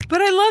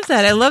But I love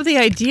that. I love the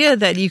idea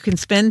that you can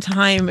spend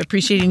time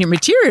appreciating your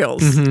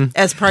materials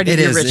as part of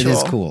your ritual. It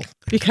is cool.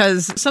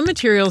 Because some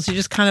materials you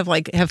just kind of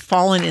like have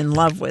fallen in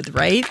love with,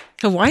 right?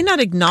 So why not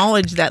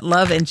acknowledge that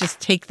love and just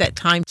take that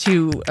time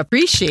to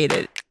appreciate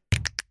it?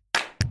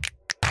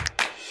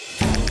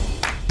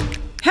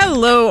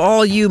 Hello,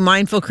 all you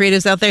mindful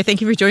creatives out there. Thank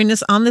you for joining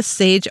us on the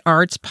Sage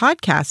Arts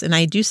Podcast. And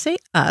I do say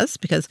us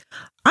because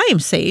I am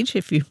Sage,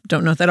 if you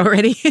don't know that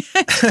already.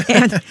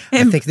 and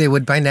I think they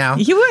would by now.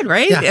 You would,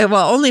 right? Yeah.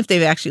 Well, only if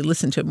they've actually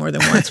listened to it more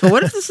than once. But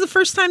what if this is the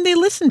first time they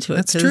listen to it?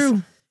 That's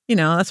true. You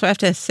know, that's why I have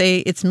to say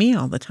it's me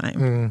all the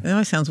time. It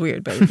always sounds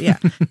weird, but yeah.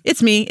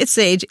 It's me, it's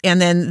Sage.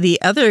 And then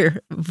the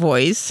other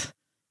voice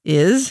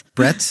is...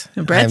 Brett.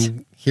 Brett.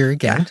 I'm here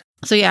again.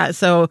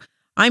 So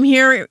I'm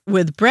here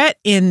with Brett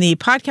in the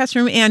podcast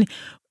room, and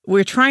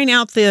we're trying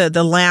out the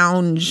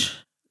lounge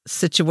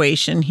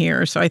situation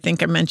here. So I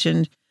think I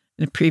mentioned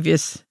in a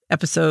previous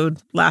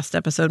episode, last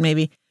episode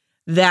maybe,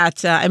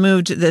 that I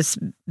moved this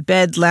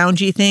bed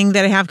loungy thing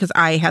that I have because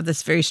I have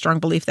this very strong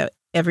belief that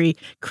every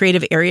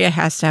creative area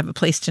has to have a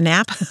place to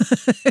nap.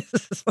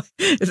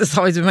 This has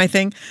always been my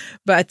thing.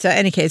 But in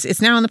any case,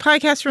 it's now in the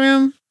podcast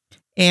room,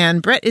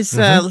 and Brett is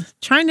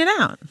trying it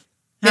out.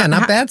 Yeah,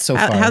 not bad so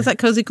far. How's that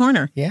cozy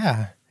corner?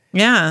 Yeah.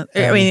 Yeah.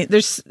 I mean,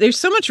 there's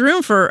so much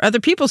room for other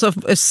people. So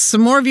if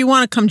some more of you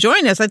want to come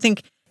join us, I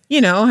think,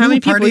 how many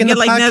people we get,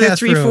 like another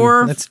 3,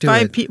 4,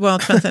 5 people. Well,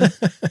 it depends on,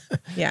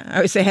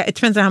 I would say it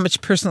depends on how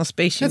much personal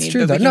space you need. That's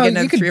true, though. No,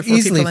 you could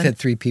easily fit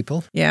 3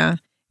 people. Yeah.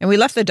 And we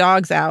left the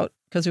dogs out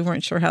because we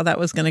weren't sure how that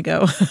was going to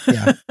go.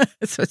 Yeah.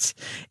 So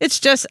it's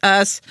just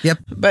us. Yep.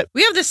 But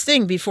we have this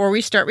thing before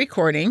we start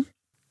recording.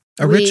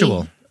 A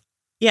ritual.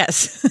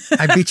 Yes.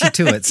 I beat you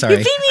to it. Sorry.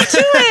 You beat me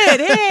to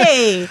it.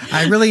 Hey.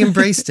 I really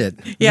embraced it.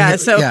 Yeah.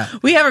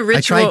 We have a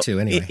ritual. I tried to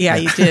anyway. Yeah,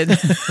 you did.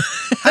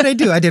 How'd I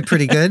do? I did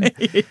pretty good.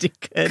 You did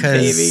good,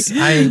 baby.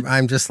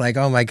 I'm just like,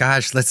 oh my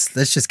gosh, let's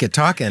just get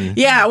talking.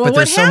 Yeah. Well,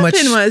 what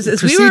happened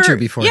was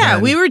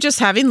we were just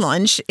having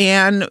lunch,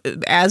 and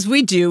as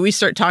we do, we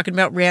start talking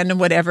about random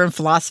whatever and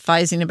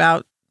philosophizing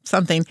about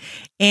something.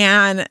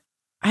 And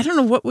I don't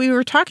know what we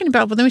were talking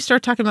about, but then we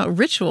started talking about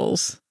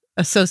rituals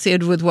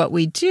associated with what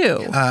we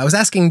do. I was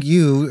asking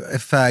you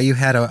if you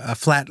had a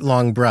flat,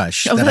 long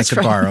brush that I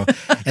could borrow.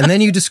 And then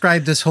you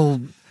described this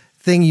whole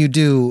thing you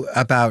do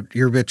about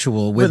your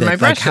ritual with it,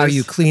 like how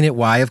you clean it,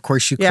 why, of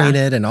course, you clean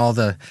it, and all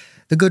the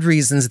good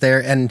reasons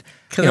there. And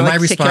my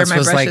response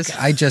was like,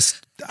 I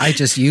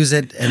just use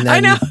it and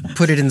then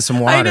put it in some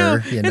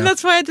water. And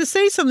that's why I had to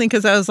say something,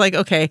 because I was like,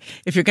 okay,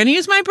 if you're going to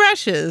use my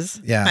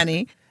brushes,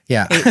 honey, you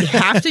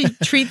have to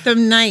treat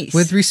them nice.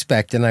 With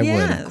respect, and I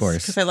would, of course.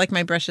 Because I like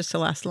my brushes to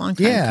last a long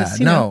time.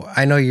 Yeah,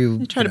 I know you...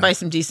 You try to buy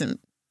some decent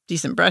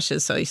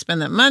brushes, so you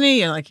spend that money,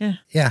 you're like,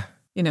 yeah.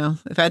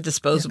 If I had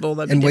disposable,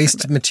 that'd be and different.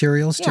 waste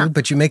materials, too,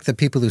 but you make the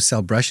people who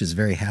sell brushes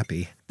very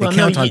happy. They you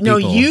make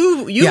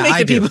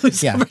the people who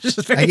sell brushes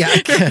very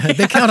happy.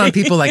 They count on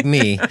people like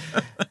me.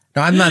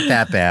 No, I'm not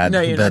that bad.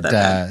 No, you're not that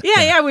bad.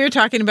 Yeah, we were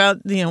talking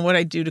about, what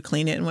I do to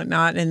clean it and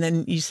whatnot, and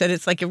then you said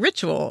it's like a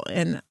ritual,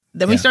 and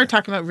then we started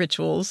talking about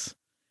rituals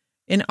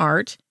in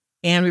art,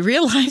 and we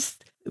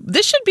realized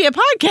this should be a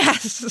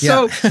podcast.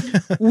 Yeah.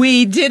 So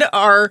we did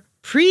our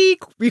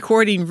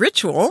pre-recording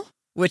ritual,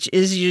 which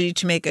is usually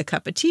to make a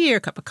cup of tea or a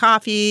cup of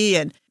coffee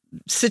and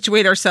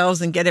situate ourselves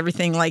and get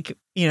everything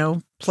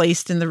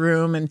placed in the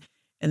room and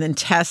then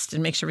test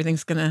and make sure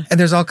everything's going to And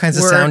there's all kinds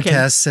of sound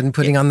tests and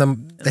putting on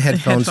the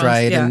headphones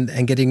right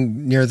and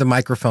getting near the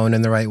microphone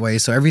in the right way.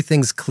 So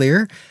everything's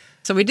clear.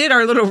 So we did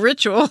our little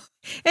ritual, and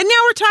now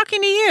we're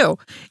talking to you.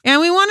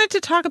 And we wanted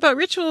to talk about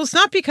rituals,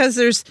 not because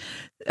there's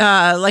we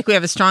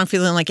have a strong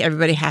feeling like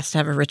everybody has to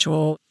have a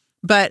ritual,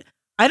 but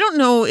I don't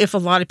know if a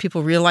lot of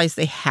people realize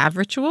they have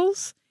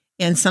rituals.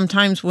 And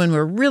sometimes when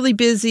we're really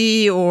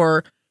busy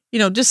or,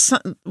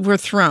 we're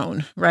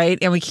thrown, right?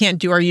 And we can't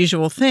do our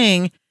usual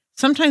thing.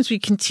 Sometimes we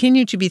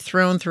continue to be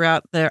thrown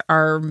throughout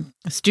our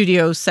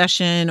studio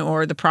session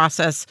or the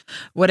process,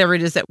 whatever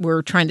it is that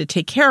we're trying to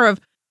take care of.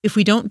 If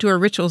we don't do our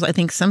rituals, I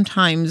think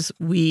sometimes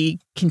we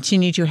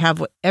continue to have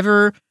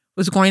whatever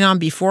was going on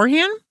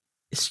beforehand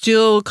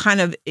still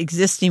kind of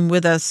existing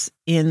with us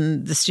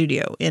in the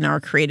studio, in our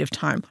creative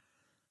time.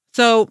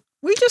 So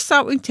we just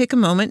thought we'd take a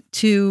moment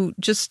to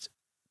just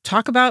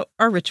talk about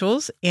our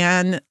rituals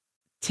and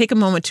take a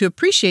moment to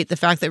appreciate the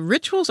fact that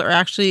rituals are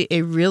actually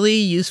a really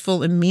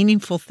useful and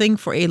meaningful thing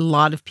for a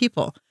lot of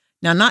people.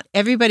 Now, not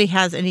everybody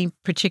has any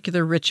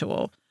particular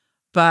ritual,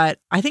 but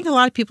I think a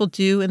lot of people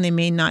do, and they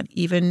may not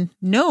even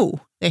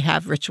know they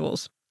have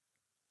rituals.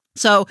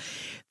 So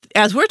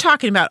as we're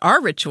talking about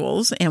our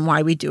rituals and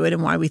why we do it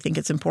and why we think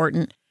it's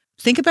important,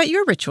 think about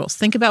your rituals.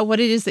 Think about what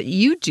it is that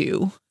you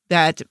do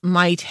that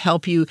might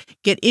help you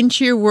get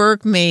into your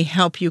work, may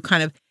help you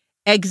kind of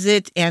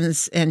exit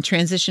and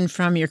transition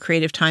from your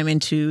creative time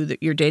into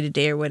your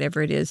day-to-day or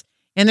whatever it is.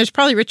 And there's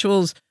probably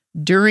rituals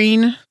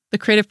during the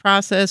creative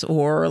process,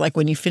 or like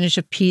when you finish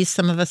a piece.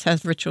 Some of us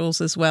have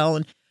rituals as well.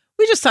 And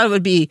we just thought it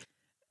would be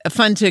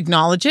fun to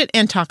acknowledge it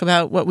and talk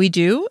about what we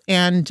do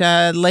and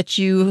let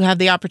you have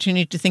the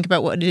opportunity to think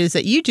about what it is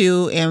that you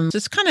do and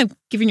just kind of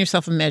giving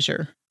yourself a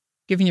measure,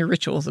 giving your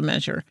rituals a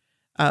measure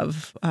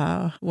of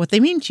what they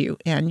mean to you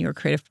and your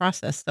creative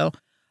process. So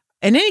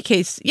in any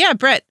case, yeah,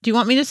 Brett, do you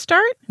want me to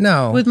start?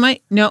 No. With my,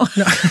 no.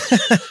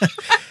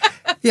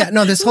 Yeah,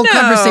 no, this whole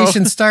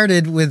conversation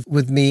started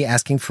with me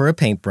asking for a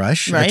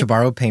paintbrush, to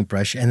borrow a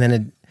paintbrush, and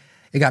then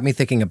it got me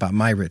thinking about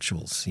my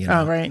rituals,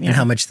 and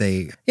how much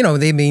they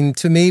mean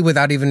to me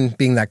without even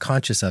being that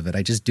conscious of it.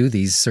 I just do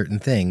these certain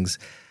things.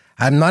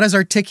 I'm not as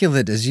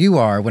articulate as you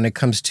are when it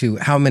comes to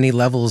how many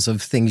levels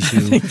of things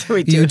you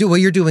do. Well,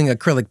 you're doing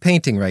acrylic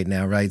painting right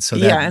now, right? So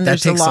that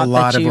takes a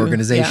lot of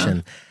organization.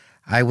 Yeah.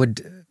 I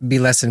would be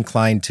less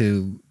inclined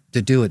to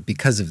do it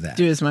because of that.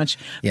 Do as much.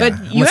 Yeah.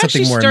 But you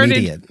actually more started,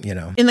 immediate,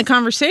 in the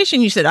conversation,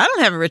 you said, I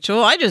don't have a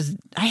ritual. I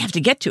have to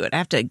get to it. I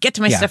have to get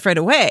to my stuff right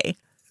away.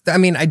 I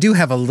mean, I do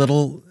have a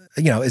little,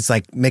 it's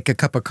like make a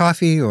cup of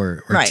coffee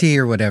or tea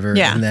or whatever.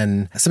 Yeah. And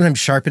then sometimes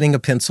sharpening a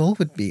pencil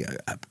would be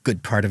a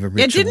good part of a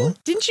ritual. Yeah,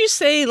 didn't you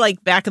say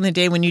like back in the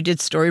day when you did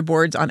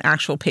storyboards on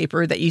actual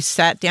paper that you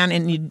sat down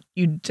and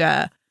you'd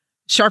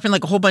sharpen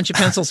like a whole bunch of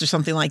pencils or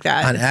something like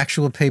that? On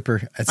actual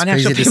paper. It's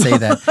crazy to say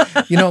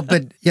that.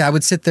 But yeah, I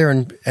would sit there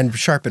and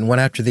sharpen one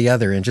after the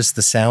other, and just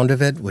the sound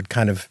of it would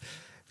kind of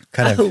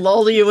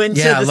lull you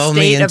into the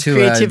state of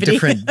creativity.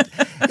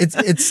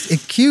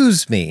 It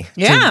cues me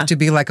to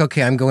be like,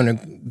 okay, I'm going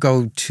to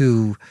go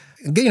to,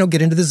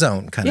 get into the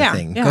zone kind of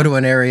thing. Yeah. Go to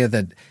an area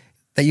that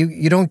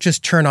you don't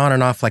just turn on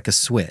and off like a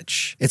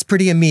switch. It's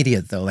pretty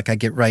immediate though. Like I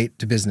get right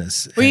to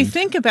business. Well, you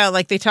think about,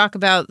 like they talk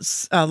about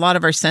a lot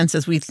of our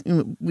senses. We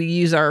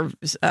use our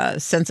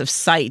sense of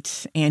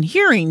sight and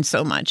hearing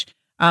so much.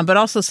 But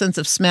also sense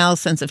of smell,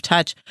 sense of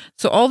touch.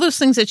 So all those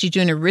things that you do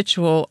in a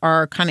ritual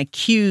are kind of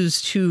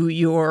cues to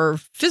your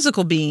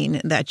physical being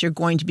that you're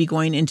going to be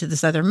going into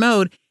this other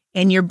mode,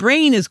 and your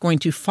brain is going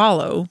to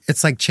follow.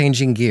 It's like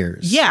changing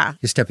gears. Yeah.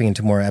 You're stepping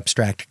into more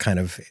abstract kind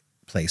of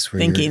place where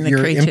thinking, the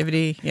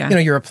creativity.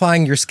 You're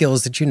applying your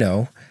skills that you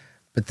know,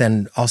 but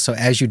then also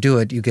as you do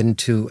it, you get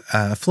into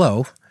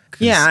flow.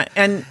 Yeah,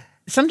 and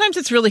sometimes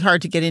it's really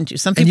hard to get into.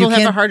 Some people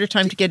have a harder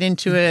time to get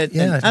into it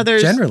than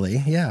others.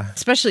 Generally, yeah.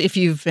 Especially if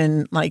you've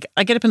been like,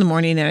 I get up in the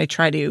morning and I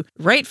try to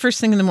write first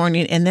thing in the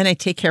morning, and then I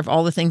take care of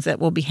all the things that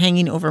will be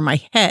hanging over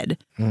my head.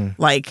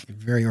 Like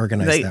very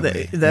organized that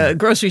way. The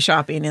grocery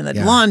shopping and the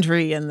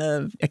laundry and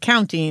the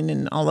accounting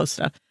and all those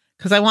stuff.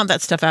 Because I want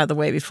that stuff out of the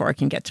way before I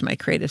can get to my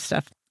creative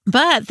stuff.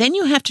 But then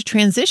you have to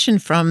transition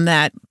from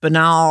that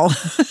banal,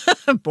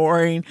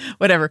 boring,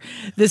 whatever,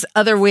 this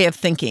other way of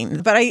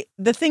thinking. But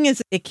the thing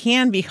is, it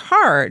can be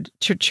hard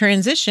to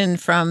transition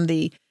from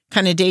the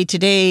kind of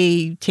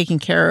day-to-day taking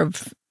care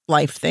of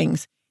life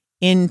things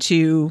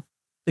into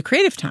the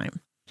creative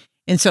time.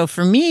 And so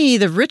for me,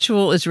 the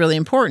ritual is really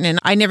important. And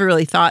I never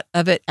really thought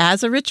of it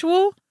as a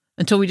ritual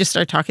until we just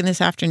started talking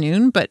this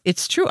afternoon. But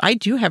it's true. I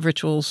do have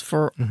rituals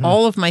for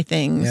all of my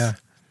things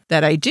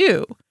that I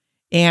do.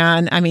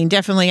 And I mean,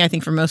 definitely, I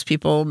think for most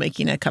people,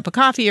 making a cup of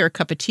coffee or a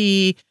cup of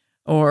tea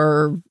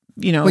or,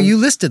 Well, you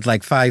listed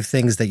like 5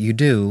 things that you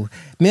do,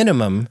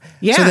 minimum.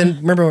 Yeah. So then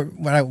remember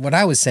what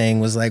I was saying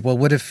was like, well,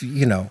 what if,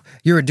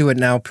 you're a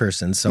do-it-now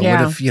person. So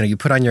what if, you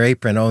put on your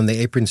apron, and the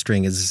apron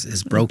string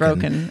is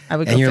broken. I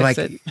would go and you're fix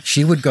like, it.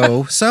 She would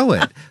go sew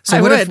it.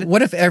 So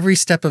what if every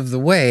step of the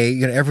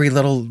way, every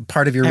little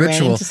part of your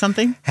ritual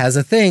has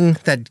a thing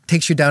that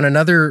takes you down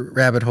another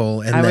rabbit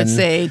hole? And I would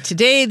say,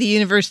 today the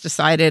universe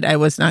decided I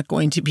was not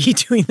going to be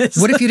doing this.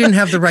 What if you didn't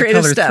have the right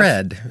color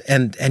thread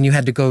and you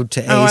had to go to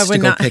Ace to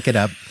go pick it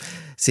up?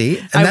 See?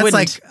 And that's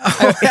like,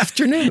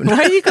 afternoon.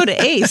 Why do you go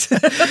to Ace?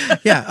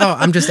 Yeah. Oh,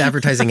 I'm just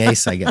advertising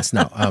Ace, I guess.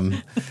 No.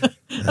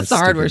 That's a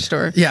hardware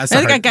store. Yeah. I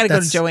think I got to go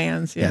to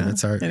Joann's. Yeah.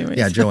 That's our. Anyways.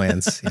 Yeah,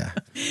 Joann's. Yeah.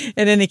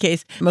 In any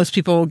case, most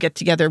people will get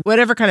together,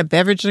 whatever kind of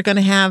beverage they're going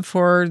to have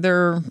for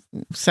their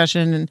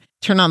session, and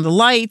turn on the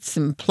lights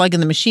and plug in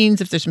the machines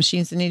if there's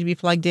machines that need to be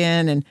plugged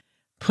in, and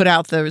put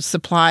out the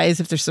supplies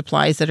if there's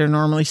supplies that are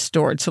normally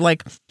stored. So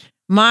like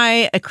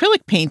my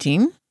acrylic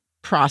painting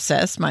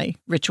process, my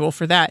ritual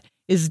for that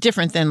is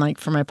different than like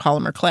for my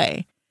polymer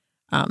clay.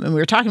 And we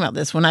were talking about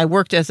this when I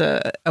worked as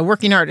a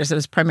working artist. It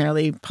was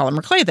primarily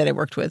polymer clay that I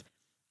worked with.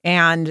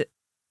 And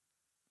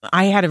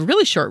I had a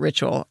really short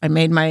ritual. I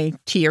made my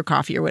tea or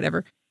coffee or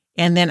whatever.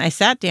 And then I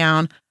sat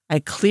down, I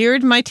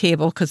cleared my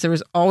table because there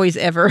was always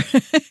ever,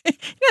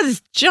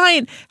 this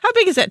giant, how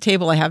big is that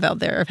table I have out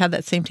there? I've had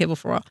that same table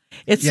for a while.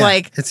 It's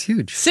it's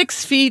huge.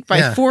 6 feet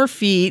by 4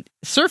 feet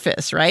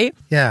surface, right?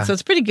 Yeah. So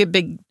it's a pretty good,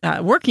 big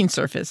working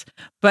surface.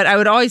 But I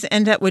would always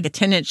end up with a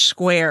 10-inch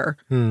square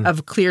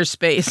of clear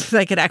space that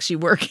I could actually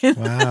work in.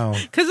 Wow.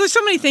 Because there's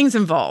so many things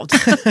involved.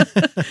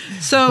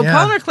 So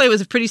polymer clay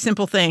was a pretty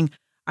simple thing.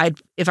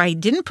 If I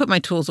didn't put my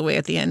tools away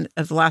at the end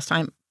of the last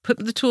time, put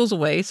the tools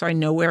away so I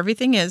know where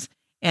everything is,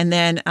 and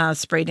then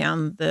spray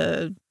down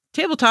the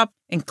tabletop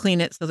and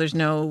clean it so there's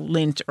no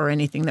lint or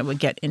anything that would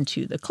get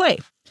into the clay.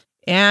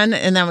 And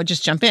then would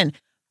just jump in.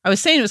 I was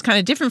saying it was kind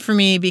of different for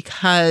me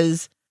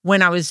because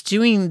when I was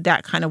doing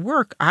that kind of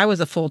work, I was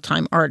a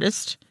full-time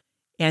artist.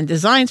 and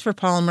designs for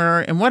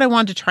polymer. And what I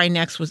wanted to try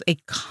next was a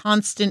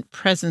constant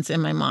presence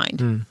in my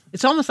mind.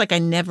 It's almost like I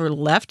never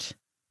left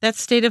that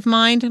state of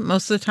mind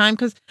most of the time,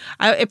 because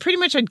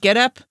I'd get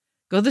up,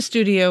 go to the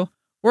studio,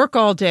 work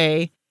all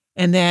day,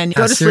 and then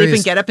go to sleep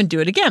and get up and do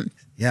it again.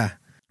 Yeah.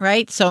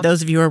 Right? So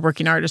those of you who are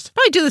working artists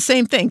probably do the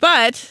same thing.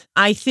 But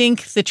I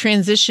think the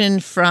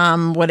transition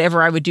from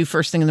whatever I would do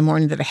first thing in the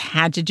morning that I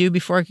had to do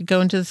before I could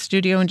go into the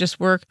studio and just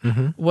work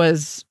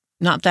was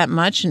not that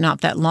much,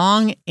 not that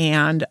long.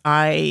 And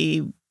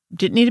I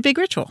didn't need a big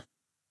ritual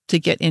to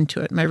get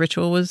into it. My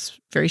ritual was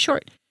very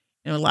short.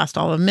 It would last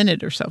all of a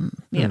minute or so,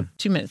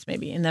 2 minutes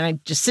maybe. And then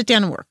I'd just sit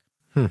down and work.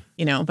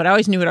 But I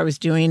always knew what I was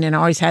doing, and I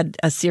always had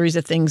a series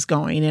of things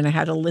going, and I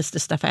had a list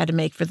of stuff I had to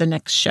make for the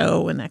next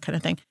show and that kind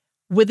of thing.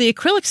 With the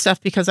acrylic stuff,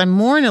 because I'm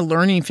more in a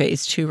learning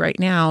phase too right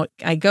now,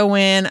 I go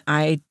in,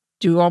 I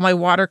do all my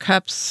water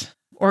cups,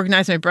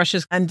 organize my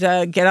brushes, and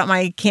get out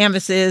my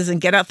canvases and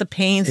get out the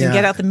paints and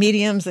get out the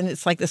mediums. And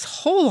it's like this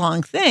whole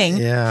long thing.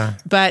 Yeah.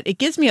 But it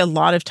gives me a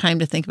lot of time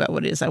to think about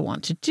what it is I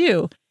want to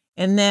do.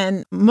 And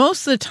then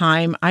most of the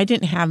time, I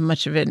didn't have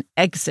much of an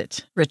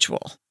exit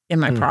ritual in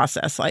my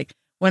process. Like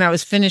when I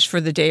was finished for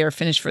the day or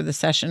finished for the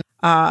session,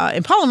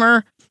 in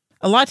polymer,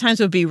 a lot of times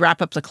it would be wrap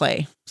up the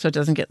clay so it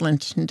doesn't get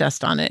lint and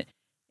dust on it.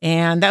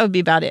 And that would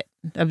be about it.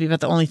 That would be about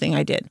the only thing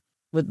I did.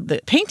 With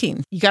the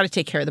painting, you got to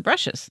take care of the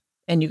brushes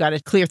and you got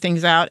to clear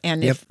things out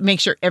and make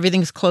sure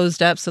everything's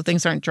closed up so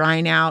things aren't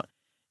drying out.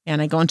 And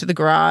I go into the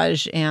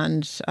garage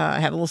and I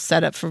have a little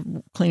setup for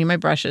cleaning my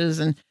brushes,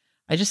 and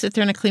I just sit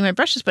there and I clean my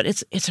brushes. But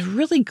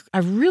I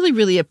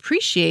really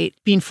appreciate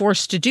being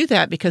forced to do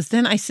that, because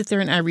then I sit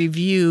there and I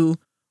review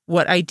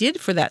what I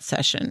did for that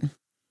session.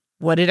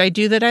 What did I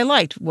do that I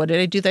liked? What did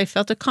I do that I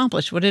felt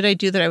accomplished? What did I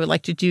do that I would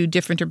like to do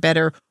different or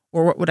better?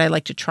 Or what would I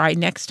like to try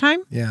next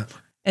time? Yeah.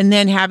 And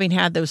then having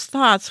had those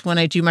thoughts, when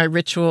I do my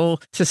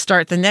ritual to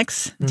start the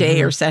next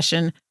day or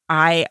session,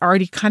 I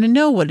already kind of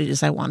know what it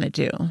is I want to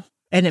do.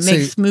 And it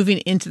makes moving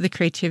into the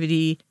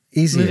creativity,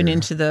 easier. Moving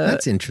into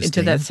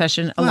that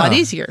session a lot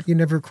easier. You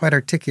never quite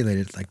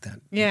articulated it like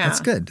that. Yeah. That's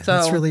good. So,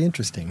 that's really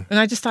interesting. And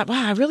I just thought,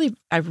 wow,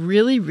 I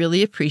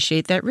really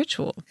appreciate that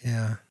ritual.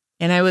 Yeah.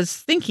 And I was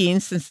thinking,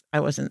 since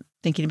I wasn't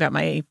thinking about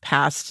my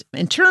past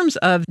in terms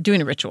of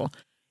doing a ritual,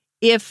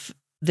 if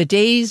the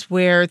days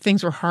where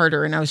things were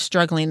harder and I was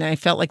struggling and I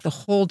felt like the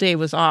whole day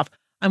was off,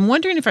 I'm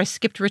wondering if I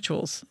skipped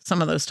rituals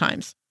some of those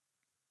times.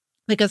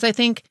 Because I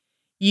think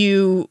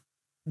you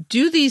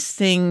do these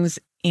things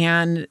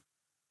and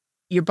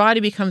your body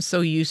becomes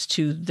so used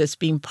to this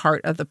being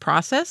part of the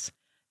process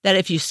that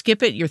if you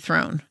skip it, you're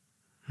thrown.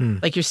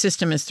 Like your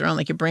system is thrown,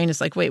 like your brain is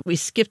like, wait, we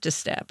skipped a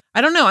step.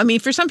 I don't know. I mean,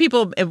 for some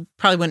people, it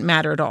probably wouldn't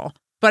matter at all.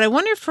 But I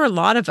wonder for a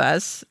lot of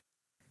us,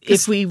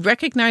 if we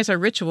recognize our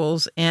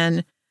rituals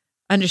and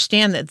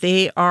understand that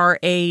they are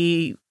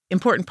a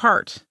important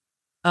part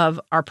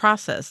of our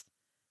process.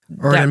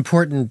 Or an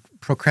important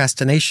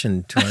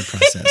procrastination to our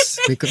process.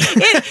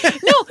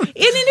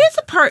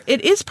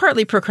 It is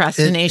partly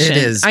procrastination. It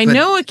is. I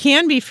know it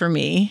can be for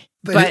me.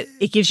 But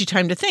it gives you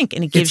time to think,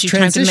 and it gives you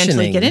time to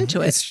mentally get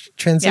into it. It's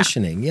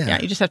transitioning,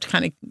 yeah. You just have to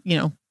kind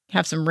of,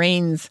 have some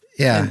reins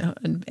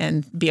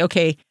and be,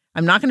 okay,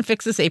 I'm not going to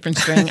fix this apron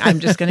string. I'm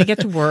just going to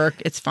get to work.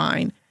 It's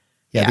fine.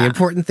 Yeah, the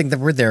important thing that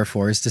we're there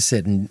for is to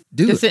sit and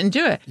do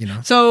it.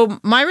 So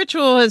my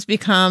ritual has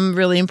become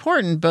really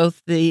important,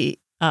 both the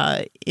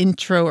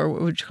intro, or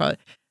what would you call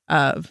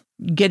it,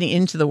 getting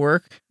into the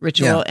work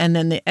ritual, and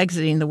then the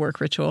exiting the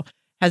work ritual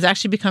has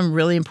actually become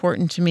really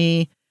important to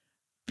me,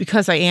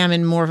 because I am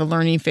in more of a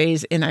learning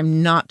phase and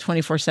I'm not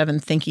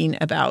 24/7 thinking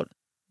about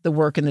the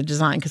work and the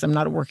design, because I'm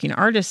not a working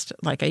artist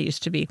like I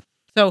used to be.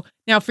 So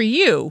now for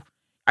you,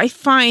 I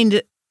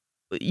find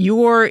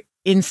your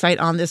insight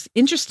on this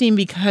interesting,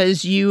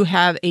 because you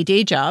have a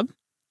day job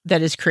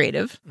that is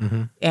creative,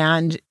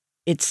 and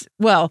it's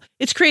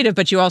creative,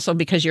 but you also,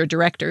 because you're a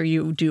director,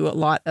 you do a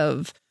lot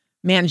of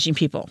managing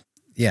people.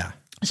 Yeah.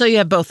 So you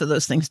have both of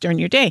those things during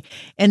your day.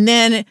 And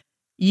then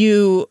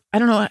I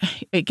don't know,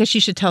 I guess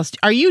you should tell us,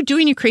 are you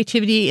doing your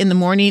creativity in the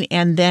morning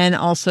and then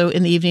also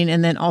in the evening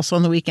and then also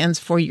on the weekends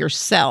for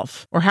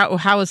yourself? Or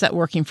how is that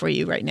working for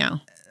you right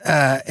now?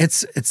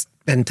 It's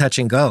been touch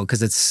and go,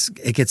 because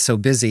it gets so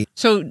busy.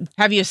 So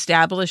have you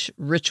established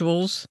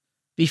rituals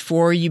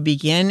before you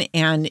begin?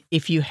 And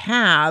if you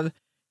have,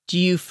 do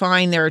you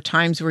find there are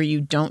times where you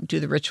don't do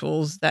the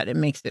rituals that it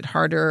makes it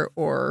harder,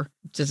 or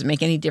does it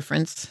make any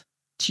difference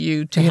to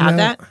you to have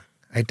that?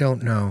 I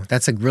don't know.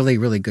 That's a really,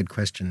 really good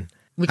question.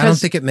 Because I don't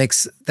think it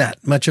makes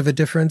that much of a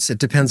difference. It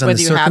depends on the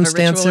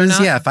circumstances.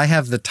 Yeah, if I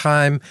have the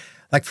time,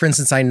 like for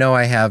instance, I know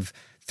I have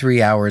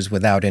 3 hours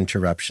without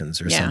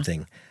interruptions or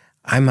something,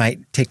 I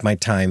might take my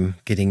time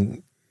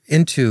getting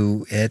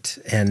into it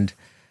and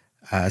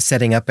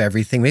setting up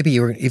everything. Maybe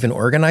you're even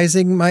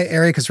organizing my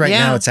area, because right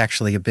now it's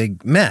actually a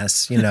big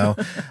mess,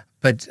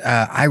 But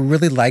I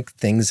really like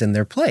things in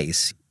their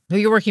place.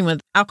 You're working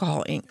with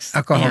alcohol inks.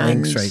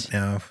 Inks right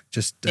now.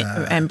 Just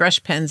and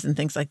brush pens and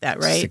things like that,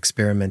 right? Just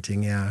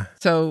experimenting, yeah.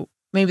 So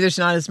maybe there's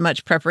not as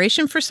much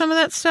preparation for some of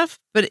that stuff,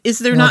 but is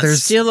there not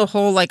still a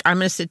whole, like, I'm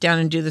going to sit down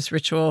and do this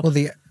ritual? Well,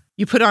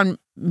 you put on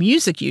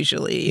music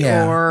usually,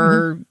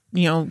 or,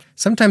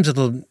 Sometimes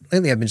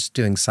lately I've been just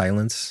doing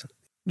silence.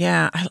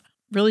 Yeah, I'm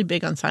really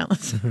big on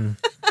silence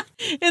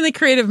in the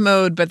creative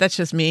mode, but that's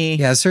just me.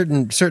 Yeah,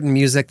 certain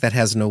music that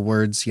has no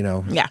words,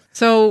 Yeah.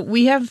 So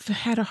we have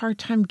had a hard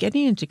time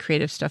getting into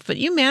creative stuff, but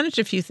you managed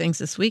a few things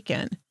this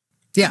weekend.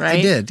 Yeah, right?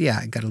 I did. Yeah,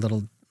 I got a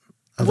little.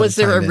 Was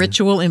there a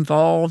ritual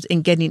involved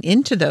in getting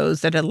into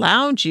those that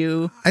allowed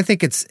you? I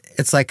think it's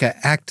like an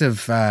act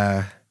of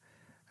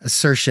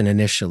assertion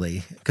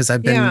initially, because I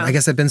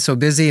guess I've been so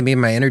busy and maybe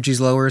my energy's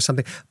lower or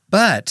something.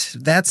 But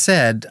that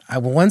said,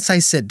 once I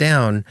sit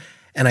down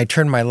and I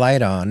turn my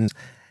light on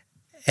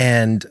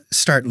and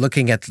start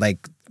looking at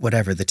like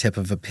whatever, the tip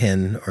of a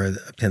pen or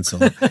a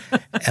pencil,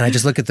 and I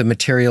just look at the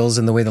materials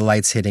and the way the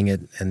light's hitting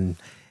it, and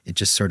it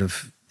just sort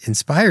of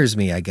inspires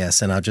me, I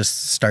guess, and I'll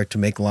just start to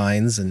make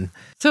lines. And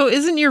so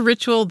isn't your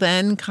ritual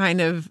then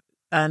kind of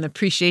an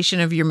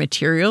appreciation of your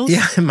materials?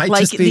 Yeah, it might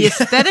like just be the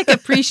aesthetic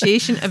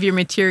appreciation of your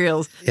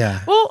materials.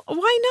 Yeah. Well,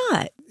 why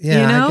not?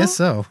 Yeah, I guess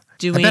so.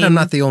 I bet I'm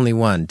not the only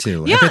one,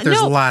 too. Yeah, I bet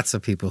there's lots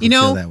of people who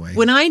feel that way.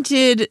 When I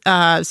did,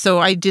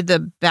 I did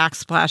the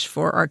backsplash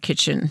for our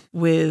kitchen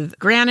with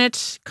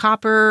granite,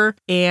 copper,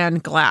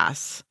 and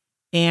glass.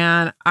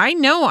 And I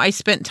know I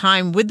spent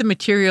time with the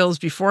materials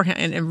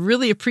beforehand and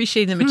really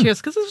appreciating the materials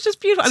because it was just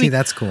beautiful. See,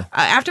 that's cool.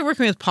 After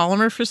working with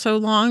polymer for so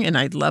long, and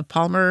I love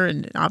polymer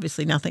and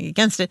obviously nothing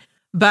against it,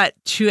 but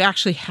to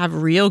actually have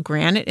real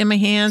granite in my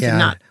hands and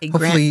not a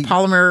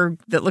polymer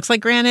that looks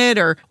like granite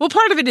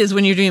part of it is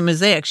when you're doing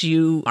mosaics,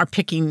 you are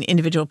picking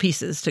individual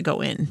pieces to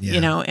go in,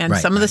 and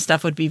some of the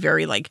stuff would be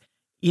very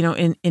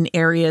in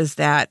areas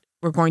that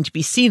were going to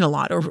be seen a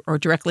lot or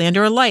directly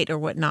under a light or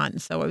whatnot.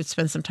 And so I would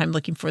spend some time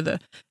looking for the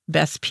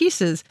best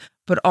pieces,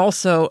 but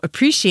also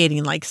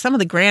appreciating some of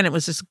the granite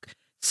was just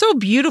so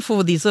beautiful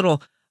with these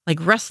little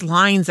rust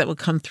lines that would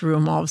come through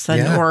them all of a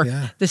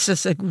sudden, this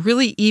just a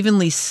really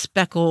evenly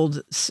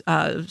speckled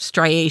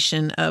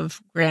striation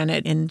of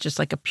granite in just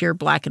like a pure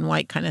black and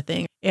white kind of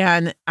thing.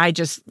 And I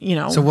just,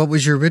 So what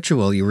was your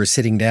ritual? You were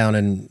sitting down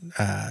and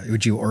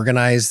would you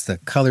organize the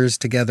colors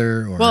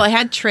together? Or? Well, I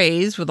had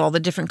trays with all the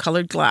different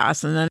colored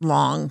glass and then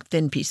long,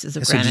 thin pieces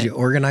of granite. So did you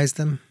organize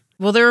them?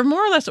 Well, they were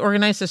more or less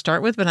organized to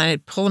start with, but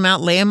I'd pull them out,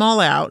 lay them all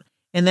out.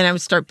 And then I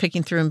would start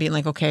picking through and being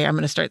like, okay, I'm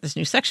going to start this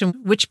new section.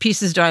 Which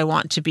pieces do I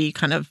want to be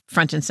kind of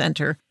front and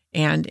center?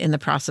 And in the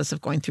process of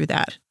going through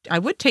that, I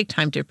would take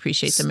time to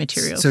appreciate the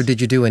materials. So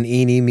did you do an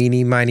eeny,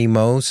 meeny, miny,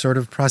 mo sort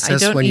of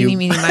process? I don't eeny,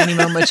 meeny, miny,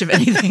 mo much of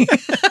anything.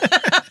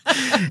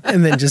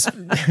 And then just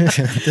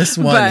this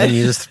one, and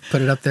you just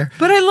put it up there?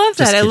 But I love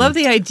that. I love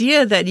the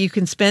idea that you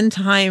can spend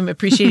time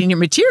appreciating your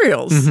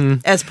materials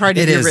as part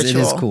of your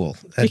ritual. It is cool.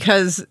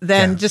 Because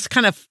then just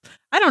kind of,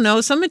 I don't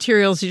know, some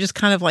materials you just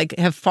kind of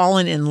have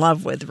fallen in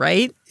love with,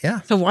 right?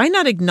 Yeah. So why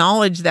not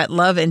acknowledge that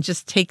love and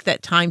just take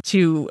that time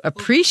to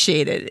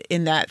appreciate it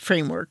in that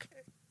framework?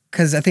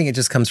 Because I think it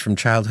just comes from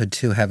childhood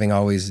too, having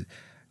always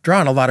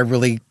drawn a lot of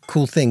really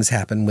cool things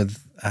happen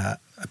with a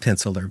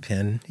pencil or a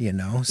pen,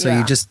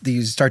 So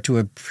you start to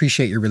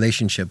appreciate your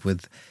relationship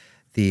with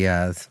the,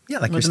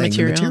 like you're saying,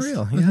 the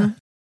material. Yeah.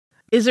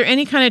 Is there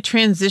any kind of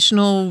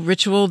transitional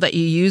ritual that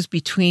you use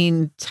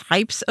between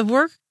types of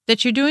work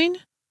that you're doing?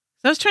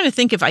 I was trying to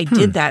think if I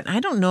did that.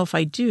 I don't know if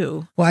I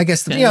do. Well, I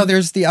guess,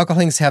 there's the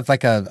alcohol have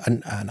like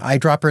an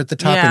eyedropper at the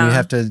top and you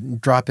have to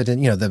drop it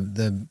in,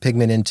 the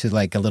pigment into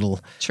like a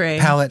little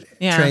palette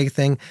tray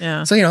thing.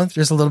 Yeah. So,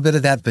 there's a little bit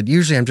of that, but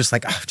usually I'm just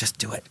like, oh, just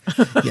do it,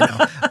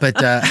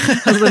 but a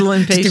little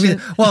impatient.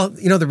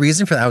 The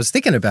reason for that, I was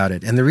thinking about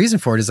it. And the reason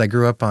for it is I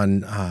grew up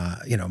on,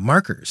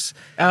 markers.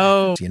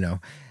 Oh.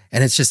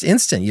 And it's just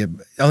instant.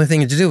 The only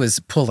thing to do is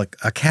pull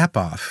a cap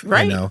off,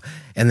 right.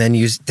 And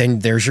then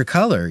there's your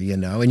color,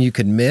 and you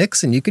could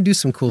mix and you could do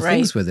some cool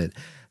things with it.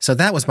 So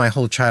that was my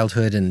whole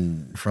childhood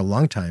and for a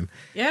long time.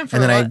 Yeah.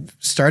 And then I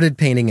started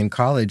painting in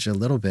college a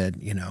little bit,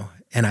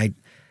 and I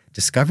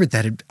discovered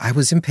that I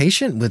was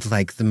impatient with the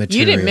materials.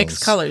 You didn't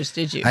mix colors,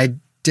 did you? I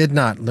did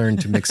not learn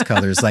to mix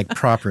colors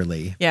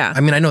properly. Yeah.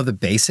 I mean, I know the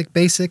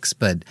basics,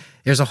 but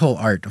there's a whole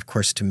art, of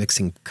course, to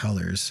mixing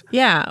colors.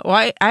 Yeah.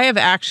 Well, I have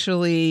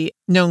actually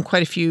known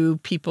quite a few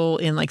people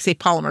in say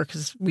polymer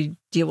because we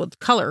deal with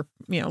color,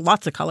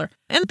 lots of color,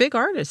 and big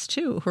artists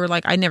too, who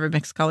are I never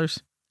mix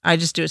colors. I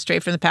just do it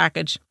straight from the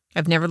package.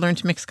 I've never learned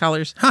to mix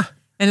colors. Huh.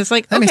 And it's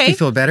that makes me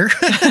feel better.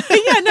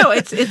 Yeah, no,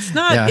 it's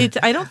not. Yeah.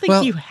 I don't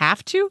think you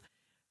have to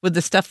with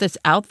the stuff that's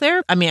out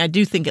there. I mean, I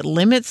do think it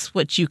limits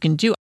what you can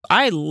do.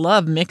 I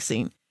love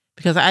mixing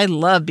because I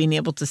love being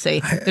able to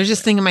say, there's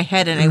this thing in my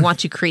head and I want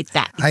to create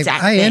that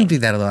exact thing. I envy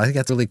that a lot. I think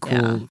that's really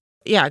cool.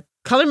 Yeah.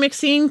 Color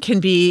mixing can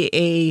be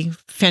a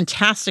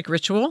fantastic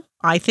ritual,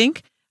 I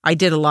think. I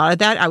did a lot of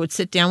that. I would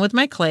sit down with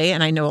my clay,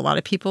 and I know a lot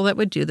of people that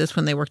would do this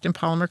when they worked in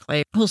polymer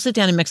clay. Who'll sit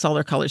down and mix all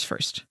their colors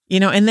first,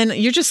 and then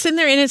you're just sitting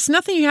there, and it's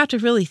nothing you have to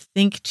really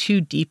think too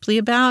deeply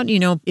about.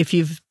 If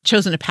you've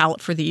chosen a palette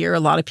for the year,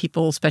 a lot of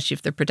people, especially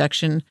if they're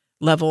production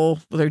level,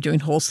 they're doing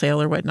wholesale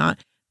or whatnot,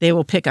 they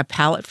will pick a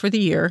palette for the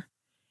year.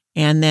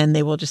 And then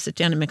they will just sit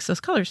down and mix those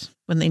colors.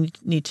 When they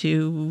need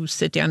to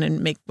sit down and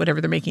make whatever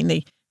they're making,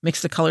 they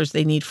mix the colors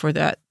they need for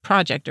that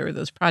project or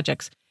those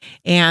projects.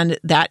 And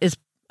that is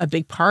a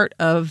big part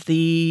of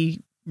the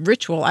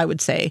ritual, I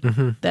would say,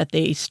 that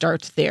they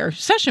start their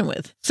session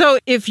with. So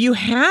if you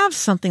have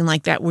something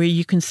like that where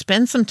you can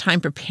spend some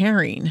time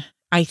preparing,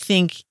 I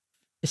think,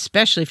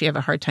 especially if you have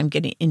a hard time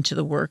getting into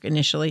the work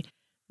initially,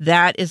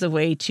 that is a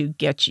way to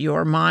get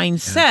your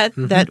mind set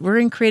that we're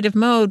in creative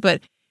mode,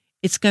 but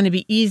it's going to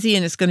be easy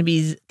and it's going to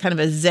be kind of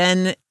a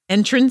Zen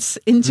entrance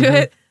into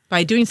it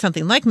by doing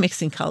something like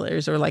mixing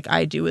colors or like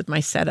I do with my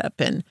setup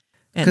and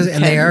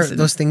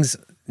those things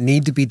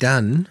need to be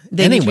done.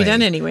 They need to be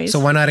done anyways. So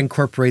why not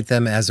incorporate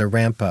them as a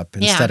ramp up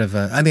instead of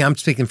I'm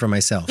speaking for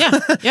myself.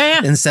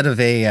 Yeah. Instead of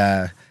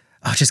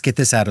I'll just get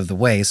this out of the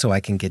way so I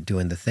can get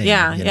doing the thing.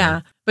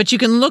 Yeah. But you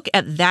can look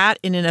at that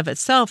in and of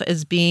itself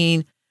as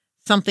being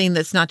something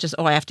that's not just,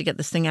 I have to get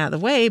this thing out of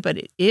the way, but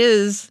it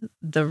is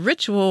the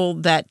ritual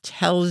that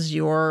tells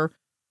your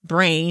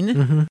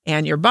brain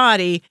and your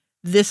body,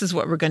 this is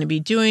what we're going to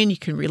be doing. You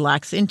can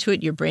relax into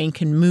it. Your brain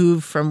can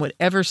move from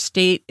whatever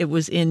state it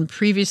was in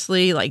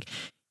previously, like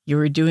you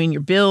were doing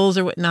your bills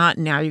or whatnot.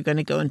 Now you're going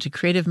to go into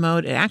creative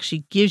mode. It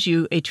actually gives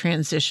you a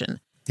transition.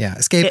 Yeah,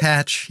 escape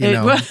hatch,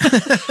 I'll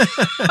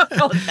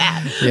call it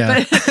that.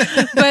 Yeah.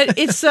 But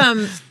it's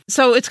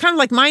so it's kind of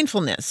like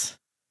mindfulness.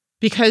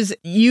 Because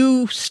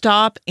you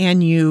stop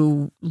and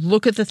you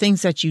look at the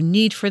things that you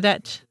need for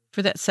that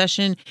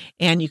session,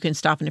 and you can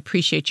stop and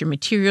appreciate your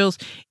materials.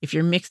 If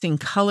you're mixing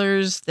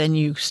colors, then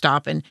you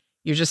stop and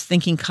you're just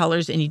thinking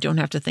colors, and you don't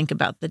have to think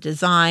about the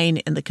design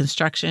and the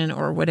construction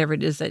or whatever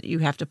it is that you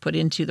have to put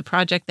into the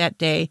project that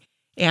day.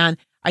 And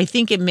I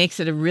think it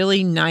makes it a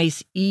really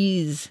nice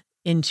ease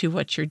into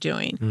what you're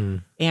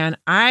doing. And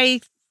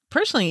I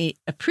personally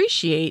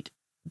appreciate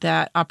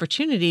that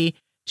opportunity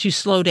to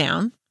slow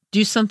down,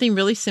 do something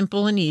really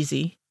simple and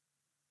easy,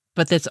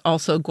 but that's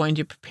also going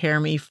to prepare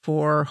me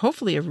for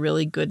hopefully a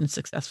really good and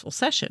successful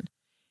session.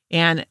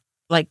 And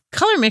like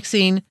color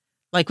mixing,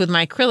 like with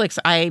my acrylics,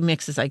 I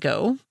mix as I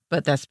go,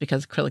 but that's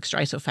because acrylics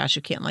dry so fast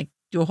you can't like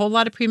do a whole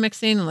lot of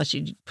pre-mixing unless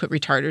you put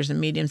retarders and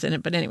mediums in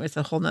it. But anyway, it's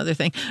a whole nother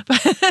thing.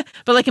 But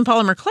like in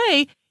polymer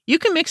clay, you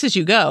can mix as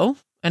you go.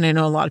 And I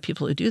know a lot of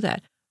people who do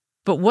that.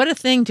 But what a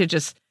thing to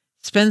just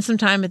spend some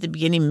time at the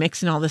beginning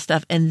mixing all this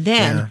stuff and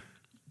then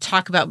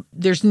talk about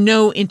there's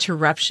no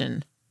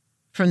interruption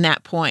from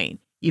that point.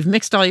 You've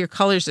mixed all your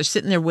colors. They're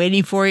sitting there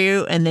waiting for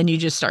you. And then you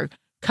just start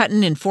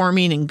cutting and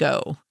forming and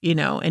go,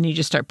 and you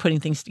just start putting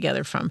things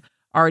together from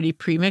already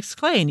pre-mixed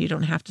clay, and you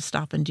don't have to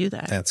stop and do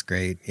that. That's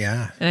great.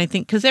 Yeah. And I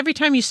think because every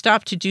time you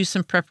stop to do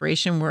some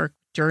preparation work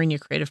during your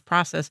creative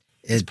process,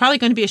 it's probably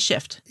going to be a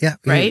shift. Yeah.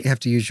 Right. You have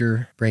to use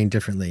your brain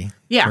differently.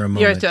 Yeah. For a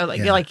moment.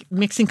 Like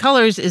mixing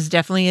colors is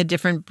definitely a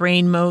different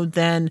brain mode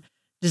than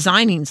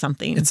designing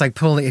something. It's like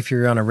if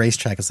you're on a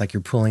racetrack, it's like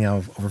you're pulling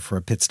over for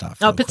a pit stop.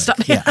 Oh, pit stop.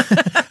 Yeah.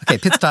 Okay,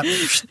 pit stop.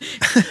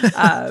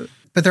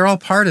 But they're all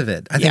part of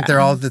it. I think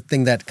they're all the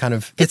thing that kind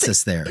of gets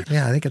us there.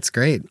 Yeah, I think it's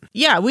great.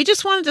 Yeah, we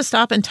just wanted to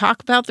stop and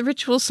talk about the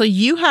rituals so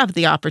you have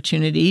the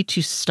opportunity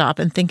to stop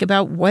and think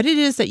about what it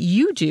is that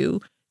you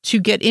do to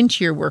get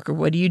into your work, or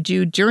what do you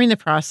do during the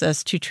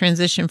process to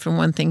transition from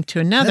one thing to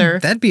another.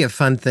 That'd be a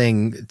fun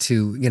thing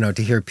to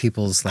hear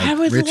people's I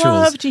would rituals.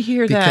 love to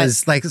hear that.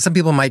 Because like some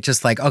people might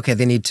just okay,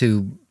 they need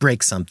to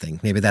break something.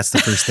 Maybe that's the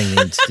first thing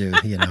they need to do,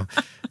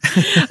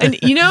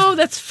 And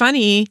that's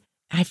funny.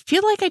 I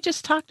feel like I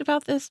just talked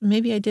about this.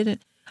 Maybe I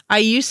didn't. I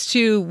used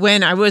to,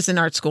 when I was in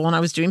art school and I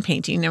was doing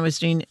painting, I was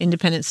doing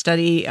independent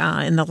study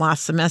in the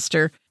last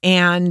semester,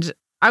 and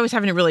I was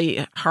having a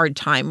really hard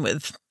time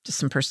with just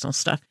some personal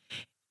stuff.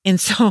 And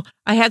so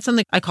I had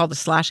something I called a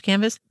slash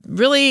canvas.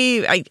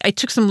 Really, I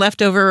took some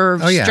leftover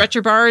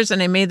stretcher bars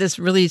and I made this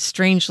really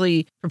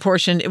strangely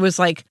proportioned. It was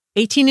like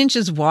 18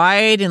 inches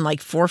wide and like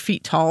 4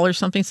 feet tall or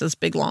something. So this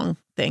big, long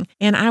thing.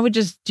 And I would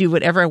just do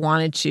whatever I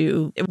wanted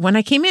to when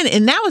I came in.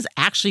 And that was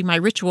actually my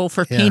ritual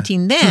for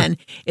painting then,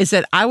 is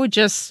that I would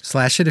just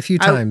slash it a few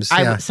times.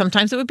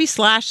 Sometimes it would be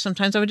slashed.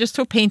 Sometimes I would just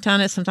throw paint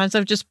on it. Sometimes I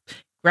would just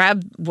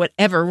grab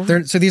whatever.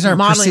 So these aren't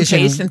modeling precision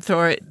paste and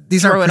throw it.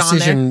 These aren't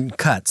precision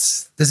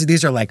cuts.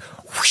 These are like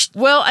whoosh.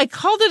 Well, I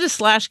called it a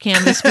slash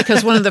canvas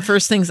because one of the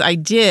first things I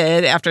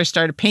did after I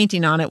started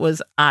painting on it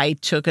was I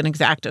took an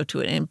X-Acto to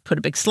it and put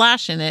a big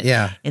slash in it.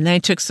 Yeah. And then I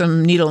took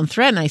some needle and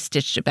thread and I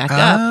stitched it back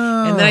up.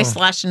 And then I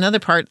slashed another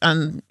part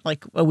on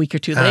like a week or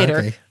two later.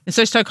 Okay. And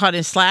so I started calling it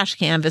a slash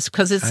canvas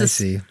because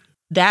it's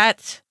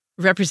that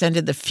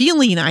represented the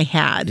feeling I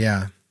had.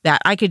 Yeah.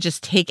 That I could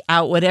just take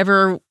out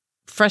whatever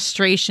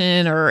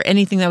frustration or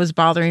anything that was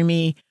bothering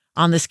me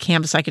on this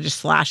canvas, I could just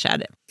slash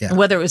at it. Yeah. And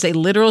whether it was a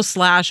literal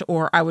slash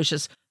or I was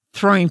just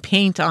throwing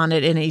paint on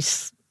it in a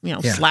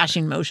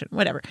slashing motion,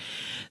 whatever.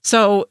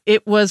 So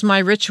it was my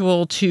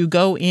ritual to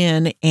go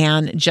in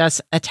and just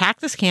attack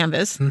this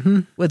canvas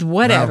with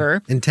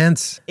whatever. Wow.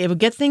 Intense. It would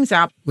get things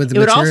out. With the it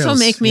would materials. also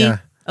make me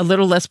a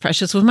little less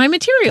precious with my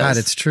materials. God,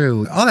 it's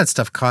true. All that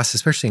stuff costs,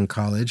 especially in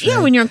college. Yeah,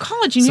 right? when you're in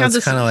college, you have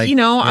this, like,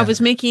 I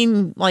was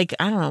making like,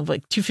 I don't know,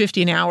 like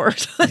 $250 an hour.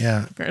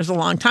 Yeah. It was a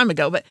long time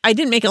ago, but I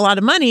didn't make a lot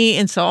of money.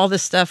 And so all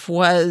this stuff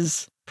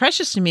was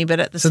precious to me,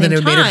 but at the same time. So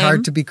then it made it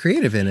hard to be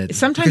creative in it.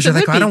 Sometimes because you're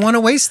like, I don't want to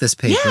waste this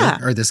paper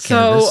or this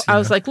canvas. So I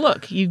was like,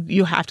 look,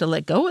 you have to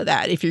let go of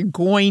that. If you're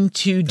going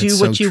to do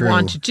what you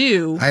want to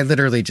do. I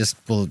literally just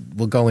will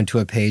go into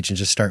a page and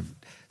just start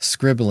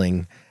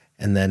scribbling.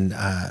 And then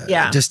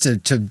just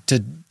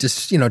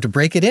to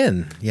break it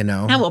in,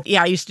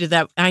 I used to do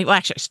that.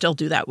 I still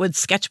do that with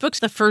sketchbooks.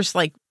 The first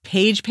like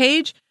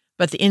page,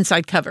 but the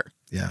inside cover.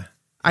 Yeah.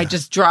 I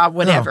just draw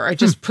whatever. I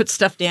just put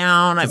stuff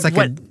down. It's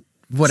like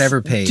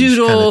whatever page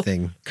doodle, kind of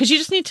thing. Because you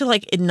just need to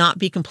it not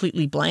be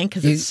completely blank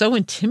because it's so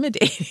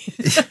intimidating.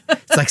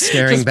 It's like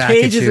staring back at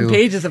you. Pages and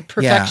pages of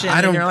perfection. Yeah,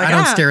 I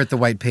don't stare at the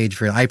white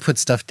page I put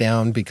stuff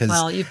down because...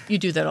 Well, you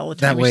do that all the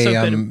time. That way,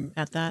 you're so good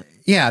at that.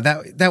 Yeah,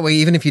 that way,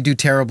 even if you do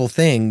terrible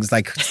things,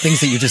 like things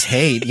that you just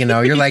hate,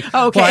 you're like,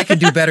 okay. Well, I can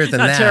do better than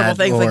not that.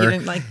 Terrible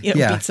things like you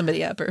didn't beat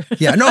somebody up or...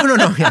 Yeah, no,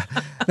 yeah.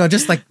 No,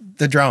 just like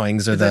the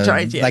drawings or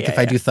if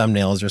I do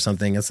thumbnails or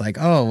something, it's like,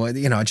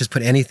 I just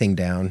put anything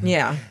down.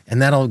 Yeah. And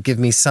that'll give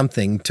me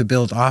something to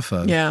build off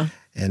of. Yeah.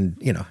 And,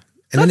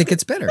 then it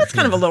gets better. That's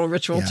kind of a little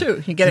ritual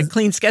too. You get a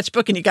clean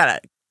sketchbook and you got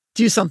to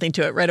do something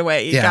to it right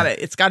away.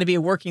 It's got to be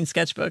a working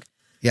sketchbook.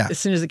 Yeah. As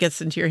soon as it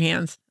gets into your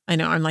hands. I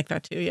know, I'm like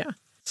that too, yeah.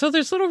 So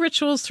there's little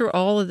rituals through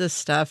all of this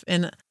stuff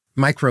and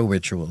micro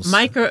rituals.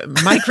 Micro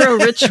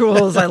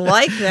rituals. I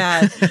like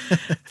that.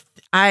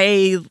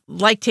 I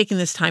like taking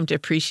this time to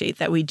appreciate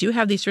that we do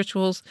have these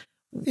rituals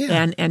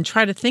and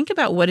try to think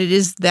about what it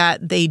is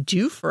that they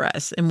do for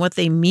us and what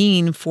they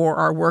mean for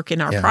our work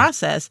and our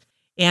process.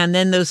 And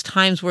then those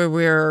times where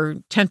we're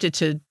tempted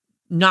to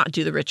not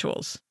do the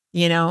rituals,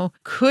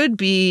 could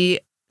be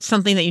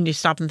something that you need to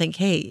stop and think,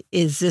 hey,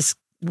 is this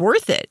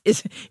worth it?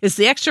 Is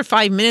the extra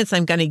 5 minutes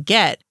I'm going to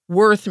get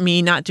worth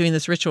me not doing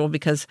this ritual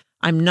because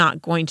I'm not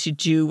going to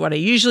do what I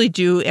usually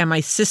do and my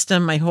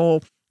system, my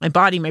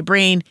body, my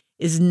brain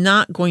is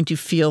not going to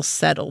feel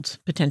settled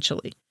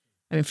potentially.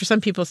 I mean, for some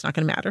people, it's not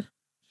going to matter.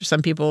 For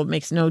some people, it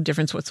makes no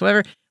difference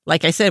whatsoever.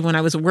 Like I said, when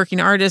I was a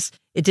working artist,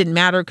 it didn't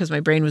matter because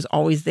my brain was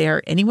always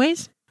there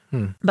anyways.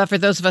 But for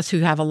those of us who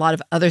have a lot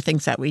of other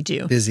things that we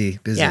do. Busy.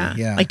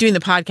 Yeah. Like doing the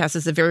podcast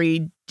is a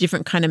very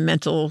different kind of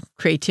mental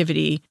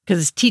creativity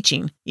because it's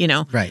teaching,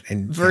 Right.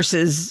 And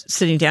versus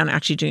sitting down and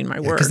actually doing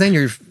my work. Because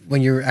then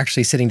when you're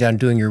actually sitting down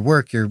doing your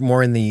work, you're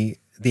more in the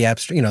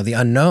abstract, the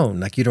unknown.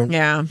 Like you don't,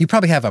 you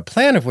probably have a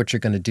plan of what you're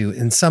going to do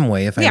in some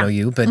way, if I know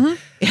you, but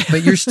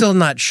but you're still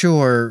not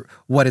sure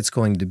what it's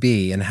going to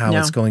be and how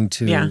it's going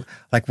to,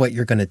 like what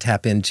you're going to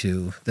tap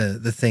into,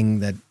 the thing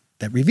that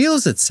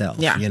reveals itself.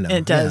 Yeah,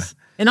 it does.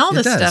 And all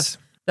this stuff,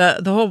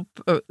 the whole,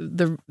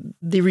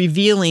 the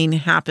revealing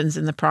happens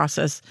in the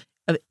process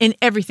in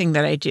everything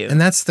that I do.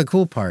 And that's the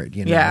cool part,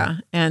 Yeah.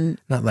 And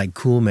not like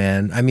cool,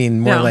 man. I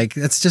mean, more like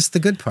that's just the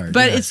good part.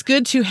 But it's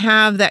good to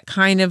have that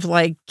kind of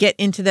get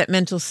into that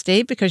mental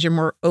state because you're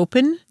more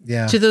open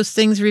to those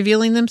things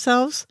revealing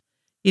themselves.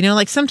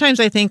 Like sometimes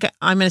I think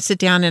I'm going to sit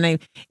down and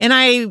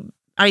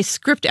I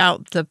script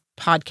out the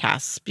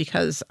podcasts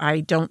because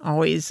I'm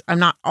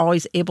not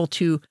always able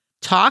to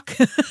talk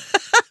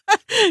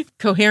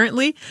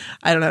coherently.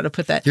 I don't know how to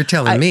put that. You're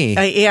telling me.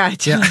 I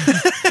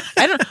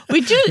don't. We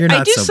do.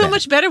 I do so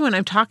much better when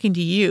I'm talking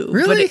to you.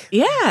 Really?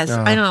 Yes.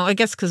 I don't know. I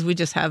guess because we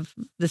just have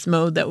this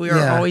mode that we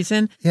are always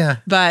in. Yeah.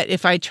 But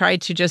if I try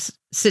to just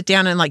sit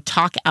down and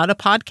talk out a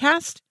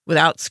podcast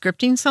without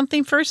scripting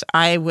something first,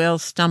 I will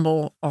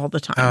stumble all the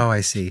time. Oh,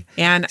 I see.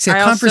 And a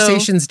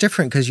conversation's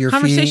different because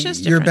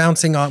we're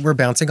bouncing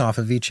off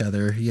of each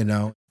other.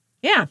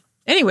 Yeah.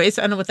 Anyways,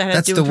 I don't know what that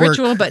has to do with work.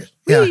 ritual, but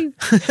here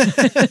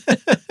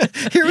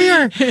we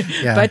are.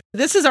 Yeah. But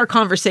this is our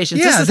conversations.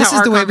 Yeah, this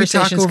is the way we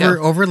talk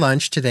over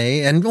lunch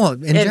today, and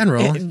in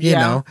general, you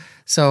know.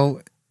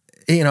 So,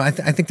 I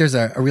think there's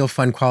a real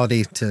fun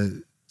quality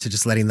to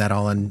just letting that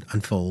all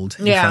unfold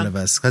in front of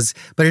us,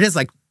 but it is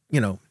like,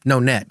 no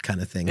net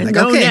kind of thing. Like,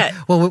 no net.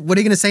 Well, what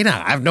are you going to say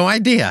now? I have no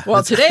idea.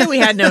 Well, today we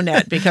had no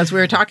net because we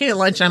were talking at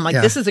lunch, and I'm like,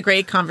 this is a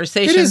great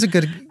conversation. It is a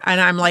good. And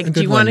I'm like,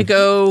 do you want to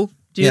go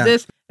do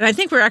this? And I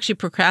think we're actually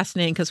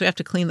procrastinating because we have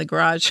to clean the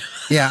garage.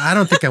 Yeah, I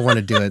don't think I want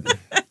to do it.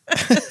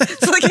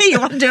 It's like, hey, you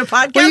want to do a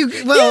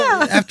podcast?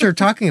 Well, after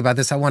talking about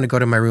this, I want to go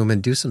to my room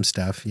and do some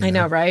stuff. I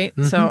know, right?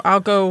 Mm-hmm. So I'll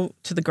go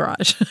to the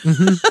garage.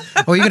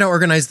 Mm-hmm. Oh, you're going to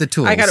organize the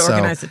tools. I got to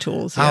organize the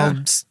tools.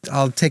 Yeah.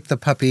 I'll take the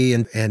puppy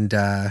and.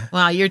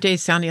 Wow, your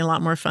day's sounding a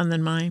lot more fun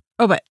than mine.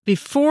 Oh, but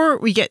before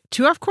we get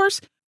too off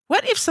course,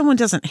 what if someone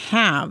doesn't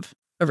have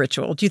a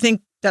ritual? Do you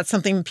think that's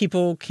something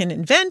people can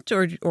invent,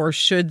 or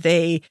should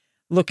they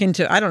look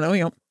into? I don't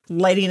know.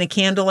 Lighting a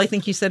candle, I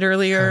think you said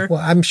earlier. Well,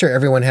 I'm sure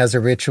everyone has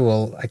a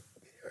ritual.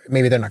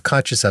 Maybe they're not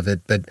conscious of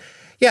it, but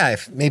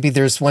if maybe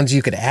there's ones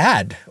you could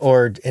add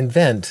or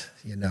invent,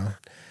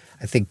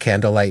 I think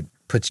candlelight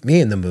puts me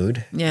in the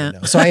mood.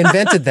 Yeah. So I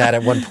invented that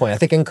at one point. I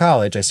think in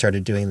college I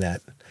started doing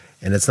that,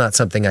 and it's not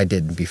something I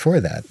did before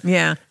that.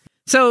 Yeah.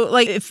 So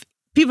if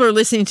people are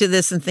listening to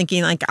this and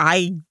thinking like,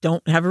 I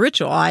don't have a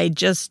ritual. I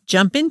just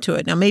jump into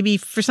it. Now, maybe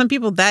for some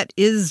people that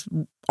is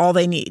all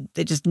they need.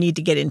 They just need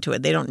to get into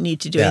it. They don't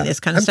need to do any of this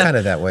kind of stuff. I'm kind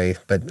of that way,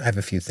 but I have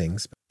a few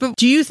things. But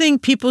do you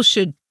think people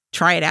should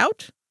try it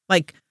out?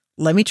 Like,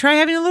 let me try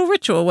having a little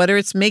ritual, whether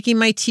it's making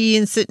my tea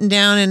and sitting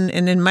down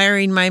and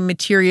admiring my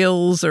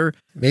materials, or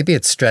maybe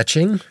it's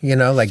stretching,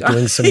 like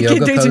doing some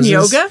yoga doing poses. Some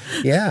yoga?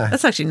 Yeah.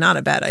 That's actually not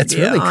a bad idea. It's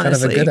really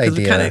honestly, kind of a good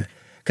idea.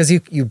 Because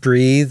you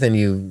breathe and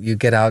you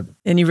get out.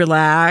 And you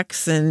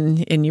relax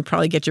and you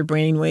probably get your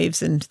brain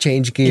waves and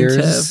change gears.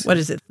 Into, what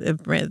is it?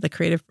 The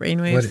creative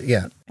brain waves?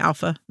 Yeah.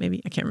 Alpha,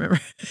 maybe. I can't remember.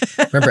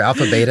 Remember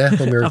alpha beta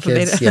when we were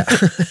kids? Beta.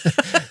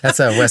 Yeah. That's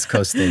a West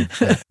Coast thing.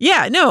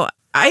 Yeah, no.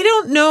 I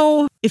don't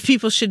know if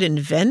people should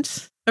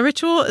invent a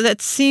ritual. That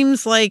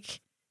seems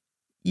like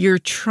you're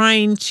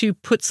trying to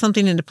put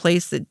something into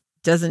place that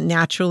doesn't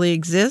naturally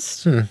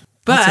exist.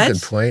 That's a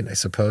good point, I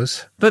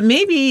suppose. But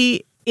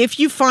maybe if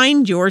you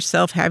find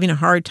yourself having a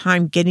hard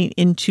time getting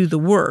into the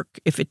work,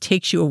 if it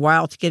takes you a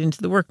while to get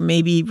into the work,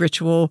 maybe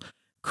ritual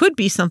could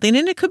be something.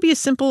 And it could be as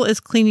simple as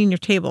cleaning your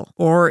table,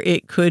 or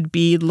it could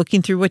be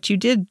looking through what you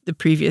did the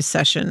previous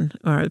session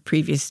or the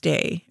previous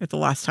day or the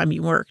last time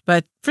you worked.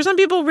 But for some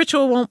people,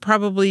 ritual won't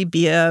probably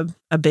be a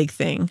big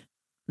thing.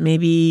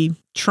 Maybe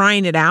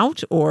trying it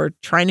out or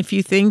trying a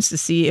few things to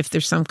see if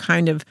there's some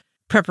kind of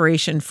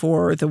preparation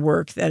for the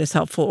work that is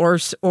helpful, or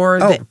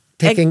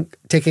taking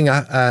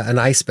an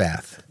ice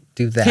bath.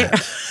 Do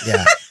that.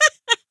 Yeah.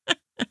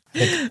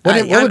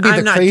 What would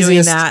be the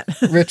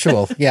craziest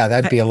ritual? Yeah,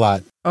 that'd be a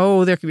lot.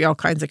 Oh, there could be all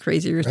kinds of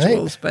crazy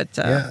rituals, right?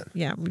 But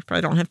yeah, we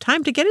probably don't have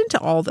time to get into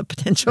all the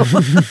potential.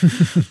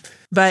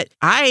 But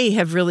I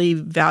have really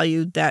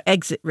valued that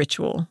exit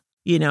ritual,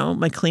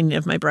 my cleaning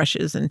of my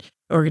brushes and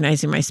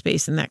organizing my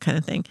space and that kind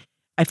of thing.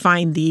 I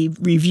find the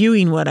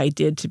reviewing what I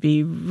did to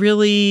be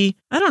really,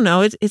 I don't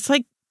know, it's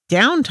like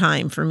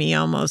downtime for me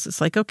almost.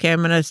 It's like, okay,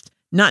 I'm going to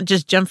not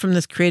just jump from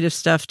this creative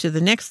stuff to the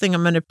next thing.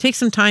 I'm going to take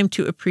some time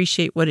to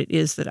appreciate what it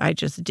is that I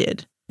just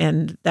did.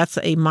 And that's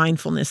a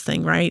mindfulness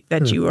thing, right?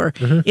 That you are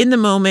in the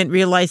moment,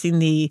 realizing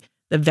the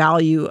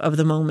value of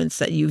the moments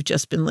that you've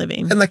just been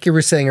living. And like you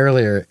were saying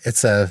earlier,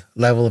 it's a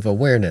level of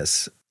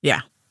awareness.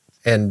 Yeah.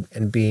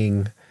 And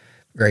being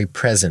very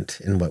present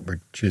in what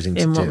we're choosing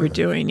to do. In what we're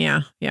doing,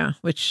 yeah. Yeah.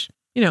 Which,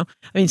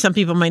 some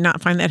people might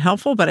not find that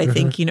helpful, but I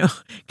think,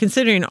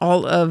 considering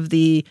all of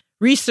the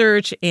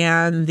research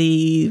and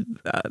the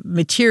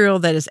material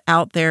that is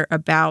out there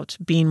about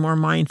being more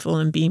mindful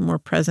and being more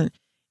present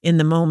in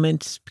the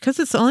moment, because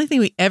it's the only thing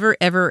we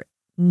ever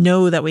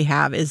know that we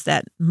have is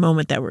that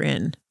moment that we're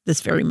in. This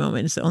very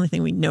moment is the only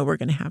thing we know we're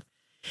going to have.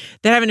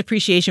 That have an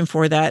appreciation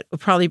for that will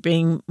probably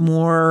bring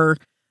more,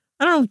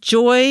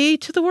 joy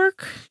to the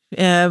work,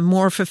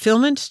 more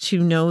fulfillment to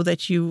know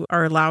that you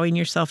are allowing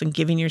yourself and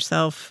giving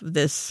yourself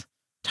this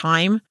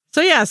time.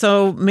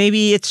 So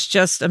maybe it's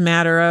just a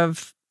matter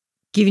of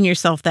giving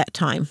yourself that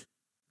time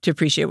to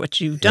appreciate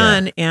what you've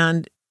done. Yeah.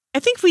 And I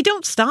think if we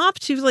don't stop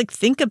to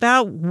think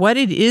about what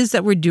it is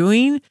that we're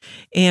doing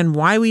and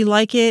why we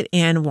like it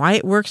and why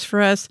it works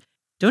for us,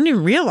 don't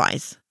even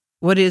realize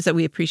what it is that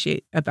we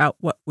appreciate about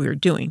what we're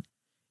doing.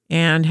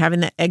 And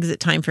having that exit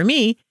time for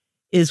me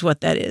is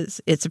what that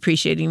is. It's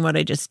appreciating what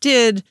I just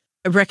did,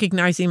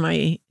 recognizing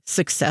my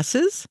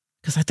successes,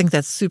 because I think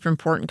that's super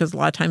important, because a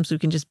lot of times we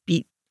can just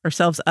beat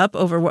ourselves up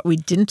over what we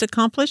didn't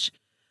accomplish.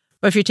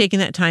 But if you're taking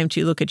that time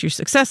to look at your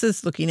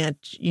successes, looking at,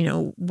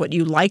 what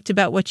you liked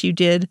about what you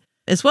did,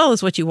 as well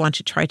as what you want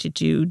to try to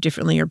do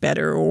differently or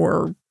better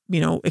or,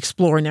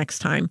 explore next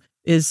time,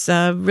 is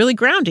really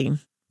grounding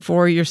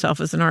for yourself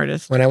as an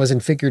artist. When I was in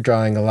figure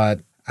drawing a lot,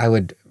 I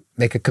would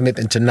make a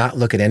commitment to not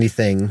look at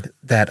anything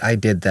that I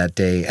did that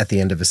day at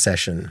the end of a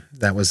session.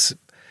 That was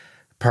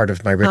part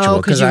of my ritual.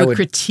 Because you would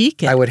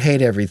critique it. I would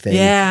hate everything.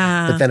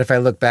 Yeah. But then if I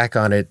look back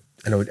on it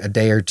in a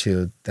day or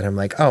two, then I'm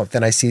like,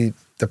 then I see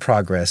the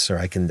progress, or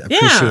I can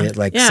appreciate it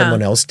like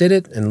someone else did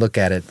it and look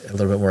at it a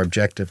little bit more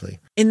objectively.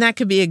 And that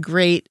could be a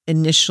great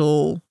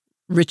initial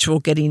ritual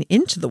getting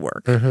into the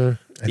work,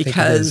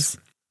 because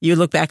you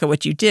look back at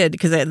what you did,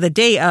 because the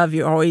day of,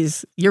 you're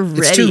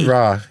ready. It's too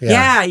raw.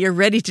 Yeah, you're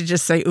ready to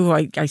just say, "Ooh,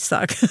 I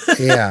suck."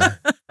 Yeah.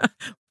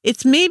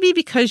 It's maybe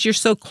because you're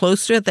so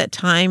close to it at that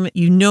time,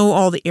 you know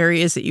all the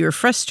areas that you were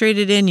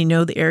frustrated in, you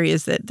know the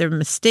areas that their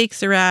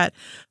mistakes are at.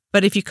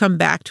 But if you come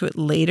back to it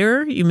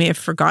later, you may have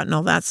forgotten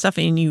all that stuff,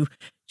 and you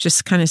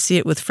just kind of see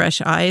it with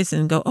fresh eyes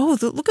and go, "Oh,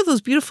 look at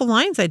those beautiful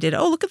lines I did.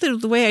 Oh, look at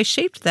the way I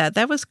shaped that.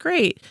 That was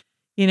great."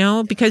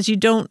 Because you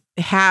don't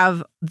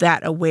have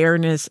that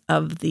awareness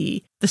of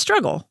the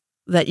struggle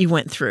that you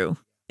went through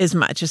as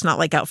much. It's not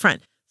like out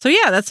front. So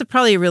yeah, that's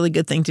probably a really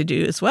good thing to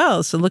do as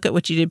well. So look at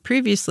what you did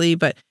previously,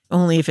 but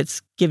only if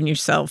it's given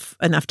yourself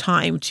enough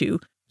time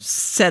to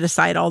set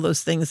aside all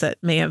those things that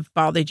may have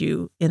bothered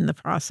you in the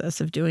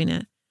process of doing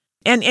it.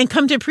 And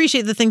come to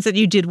appreciate the things that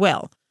you did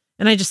well.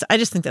 And I just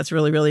think that's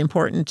really, really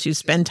important, to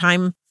spend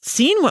time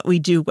seeing what we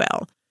do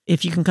well.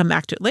 If you can come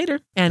back to it later,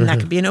 and that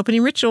could be an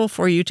opening ritual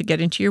for you to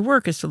get into your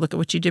work, is to look at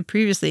what you did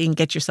previously and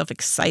get yourself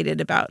excited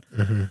about,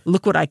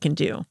 look what I can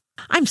do.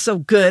 I'm so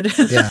good.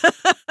 Yeah.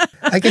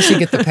 I guess you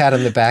get the pat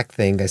on the back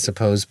thing, I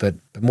suppose, but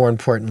more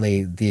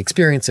importantly, the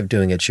experience of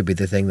doing it should be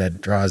the thing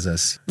that draws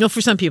us. No,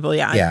 for some people,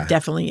 yeah, it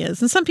definitely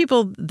is. And some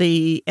people,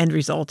 the end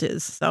result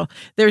is. So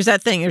there's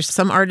that thing. There's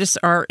some artists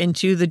are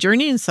into the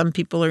journey and some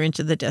people are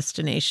into the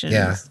destination.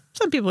 Yeah.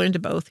 Some people are into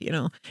both,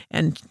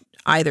 and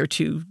either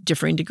to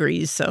differing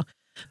degrees. So,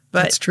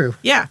 but that's true.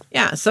 Yeah.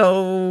 Yeah.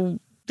 So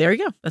there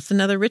you go. That's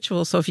another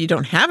ritual. So if you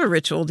don't have a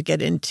ritual to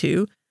get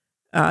into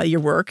your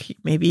work,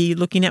 maybe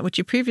looking at what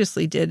you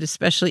previously did,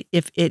 especially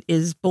if it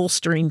is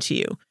bolstering to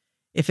you,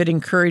 if it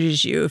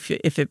encourages you,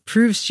 if it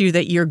proves to you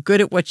that you're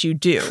good at what you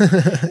do,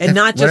 and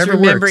not just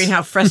remembering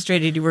how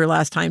frustrated you were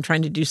last time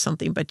trying to do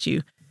something, but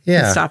you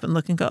can stop and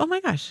look and go, oh my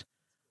gosh,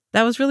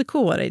 that was really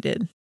cool what I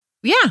did.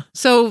 Yeah.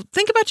 So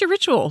think about your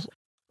rituals,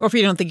 or if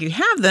you don't think you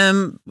have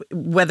them,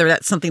 whether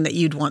that's something that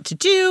you'd want to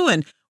do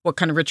and what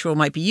kind of ritual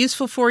might be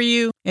useful for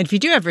you. And if you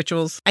do have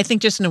rituals, I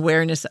think just an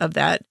awareness of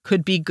that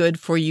could be good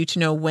for you to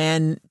know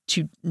when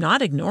to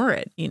not ignore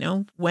it,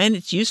 when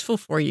it's useful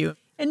for you.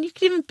 And you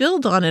can even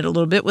build on it a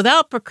little bit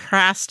without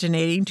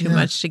procrastinating too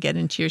much to get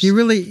into your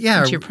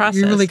into your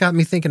process. You really got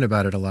me thinking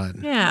about it a lot.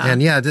 Yeah.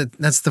 And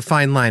that's the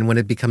fine line when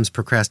it becomes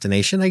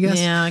procrastination, I guess.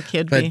 Yeah, it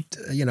could be. But,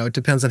 it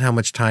depends on how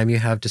much time you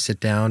have to sit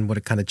down,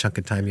 what kind of chunk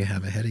of time you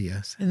have ahead of you.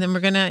 And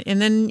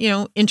then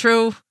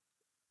intro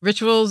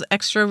rituals,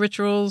 extra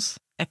rituals,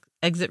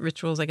 exit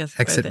rituals, I guess.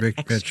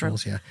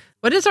 Rituals, yeah.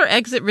 What is our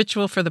exit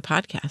ritual for the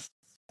podcast?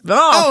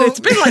 Oh,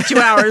 it's been like 2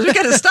 hours. We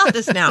got to stop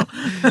this now.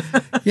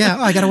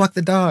 I got to walk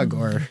the dog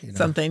or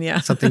something. Yeah,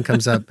 something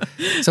comes up.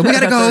 So we got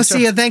to go.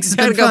 See you. Thanks. It's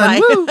been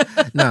fun. Woo!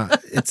 No,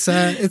 it's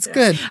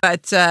good.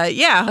 But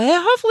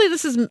hopefully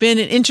this has been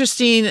an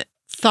interesting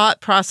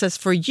thought process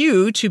for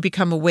you to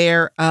become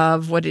aware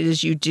of what it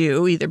is you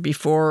do, either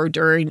before,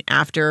 during,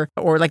 after,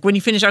 or like when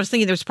you finish. I was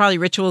thinking there's probably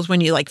rituals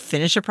when you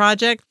finish a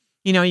project.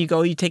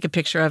 You take a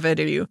picture of it,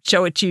 or you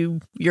show it to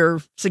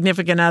your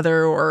significant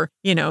other, or,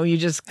 you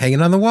just hang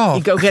it on the wall.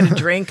 You go get a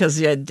drink because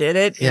you did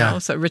it.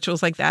 So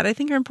rituals like that, I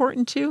think, are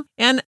important too.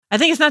 And I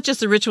think it's not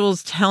just the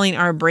rituals telling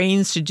our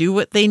brains to do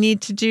what they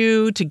need to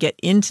do to get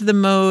into the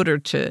mode or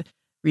to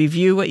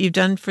review what you've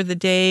done for the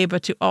day,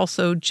 but to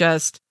also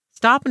just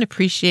stop and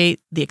appreciate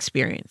the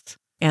experience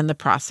and the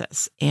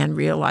process and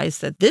realize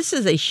that this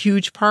is a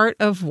huge part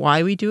of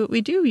why we do what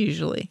we do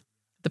usually,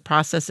 the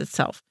process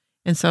itself.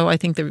 And so I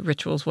think the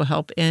rituals will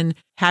help in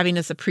having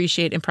us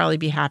appreciate and probably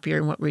be happier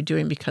in what we're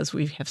doing because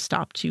we have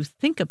stopped to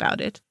think about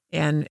it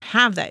and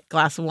have that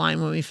glass of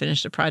wine when we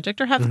finish the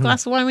project or have the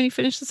glass of wine when you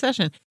finish the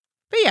session.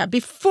 But yeah,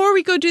 before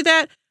we go do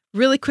that,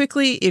 really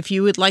quickly, if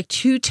you would like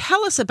to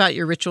tell us about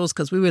your rituals,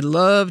 because we would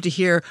love to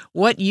hear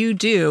what you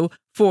do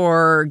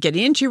for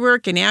getting into your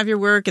work, getting out of your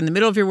work, in the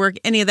middle of your work,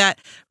 any of that,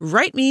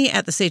 write me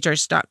at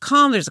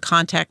thesagearts.com. There's a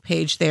contact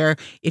page there.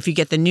 If you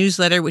get the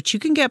newsletter, which you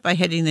can get by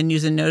hitting the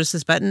news and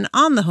notices button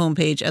on the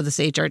homepage of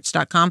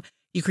thesagearts.com,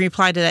 you can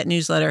reply to that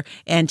newsletter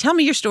and tell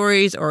me your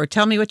stories or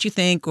tell me what you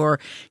think or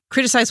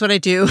criticize what I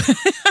do.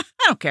 I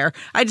don't care.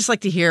 I just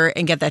like to hear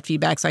and get that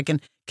feedback so I can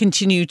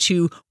continue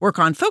to work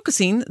on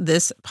focusing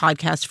this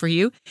podcast for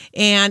you.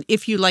 And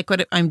if you like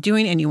what I'm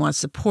doing and you want to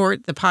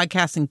support the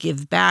podcast and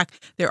give back,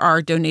 there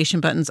are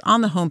donation buttons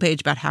on the homepage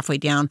about halfway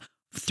down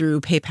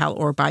through PayPal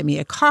or Buy Me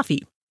a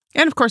Coffee.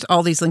 And of course,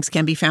 all these links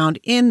can be found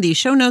in the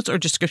show notes or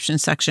description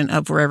section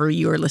of wherever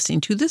you are listening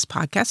to this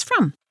podcast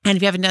from. And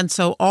if you haven't done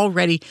so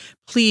already,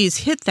 please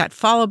hit that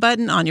follow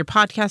button on your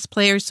podcast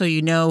player so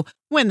you know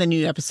when the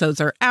new episodes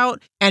are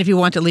out. And if you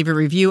want to leave a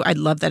review, I'd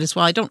love that as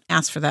well. I don't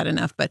ask for that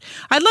enough, but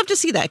I'd love to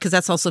see that because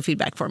that's also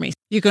feedback for me.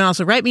 You can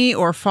also write me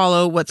or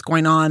follow what's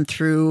going on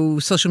through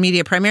social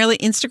media, primarily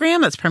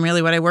Instagram. That's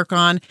primarily what I work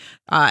on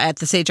at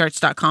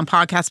thesagearts.com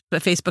podcast,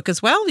 but Facebook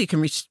as well. You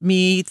can reach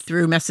me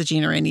through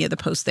messaging or any of the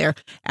posts there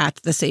at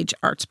the Sage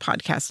Arts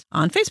Podcast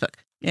on Facebook.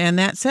 And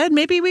that said,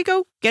 maybe we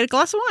go get a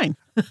glass of wine.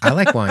 I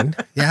like wine.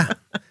 Yeah.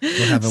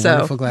 We'll have a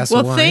wonderful glass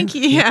of wine. Thank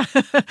you. Yeah.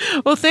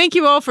 Well, thank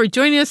you all for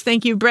joining us.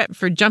 Thank you, Brett,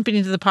 for jumping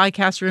into the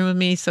podcast room with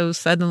me so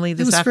suddenly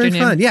this afternoon. It was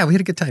very fun. Yeah, we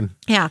had a good time.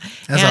 Yeah.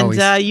 As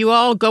always. You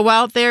all go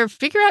out there,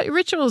 figure out your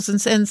rituals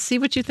and see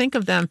what you think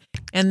of them.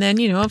 And then,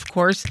 of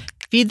course,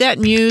 feed that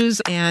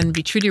muse and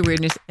be true to your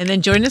weirdness. And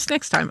then join us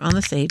next time on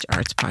the Sage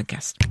Arts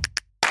Podcast.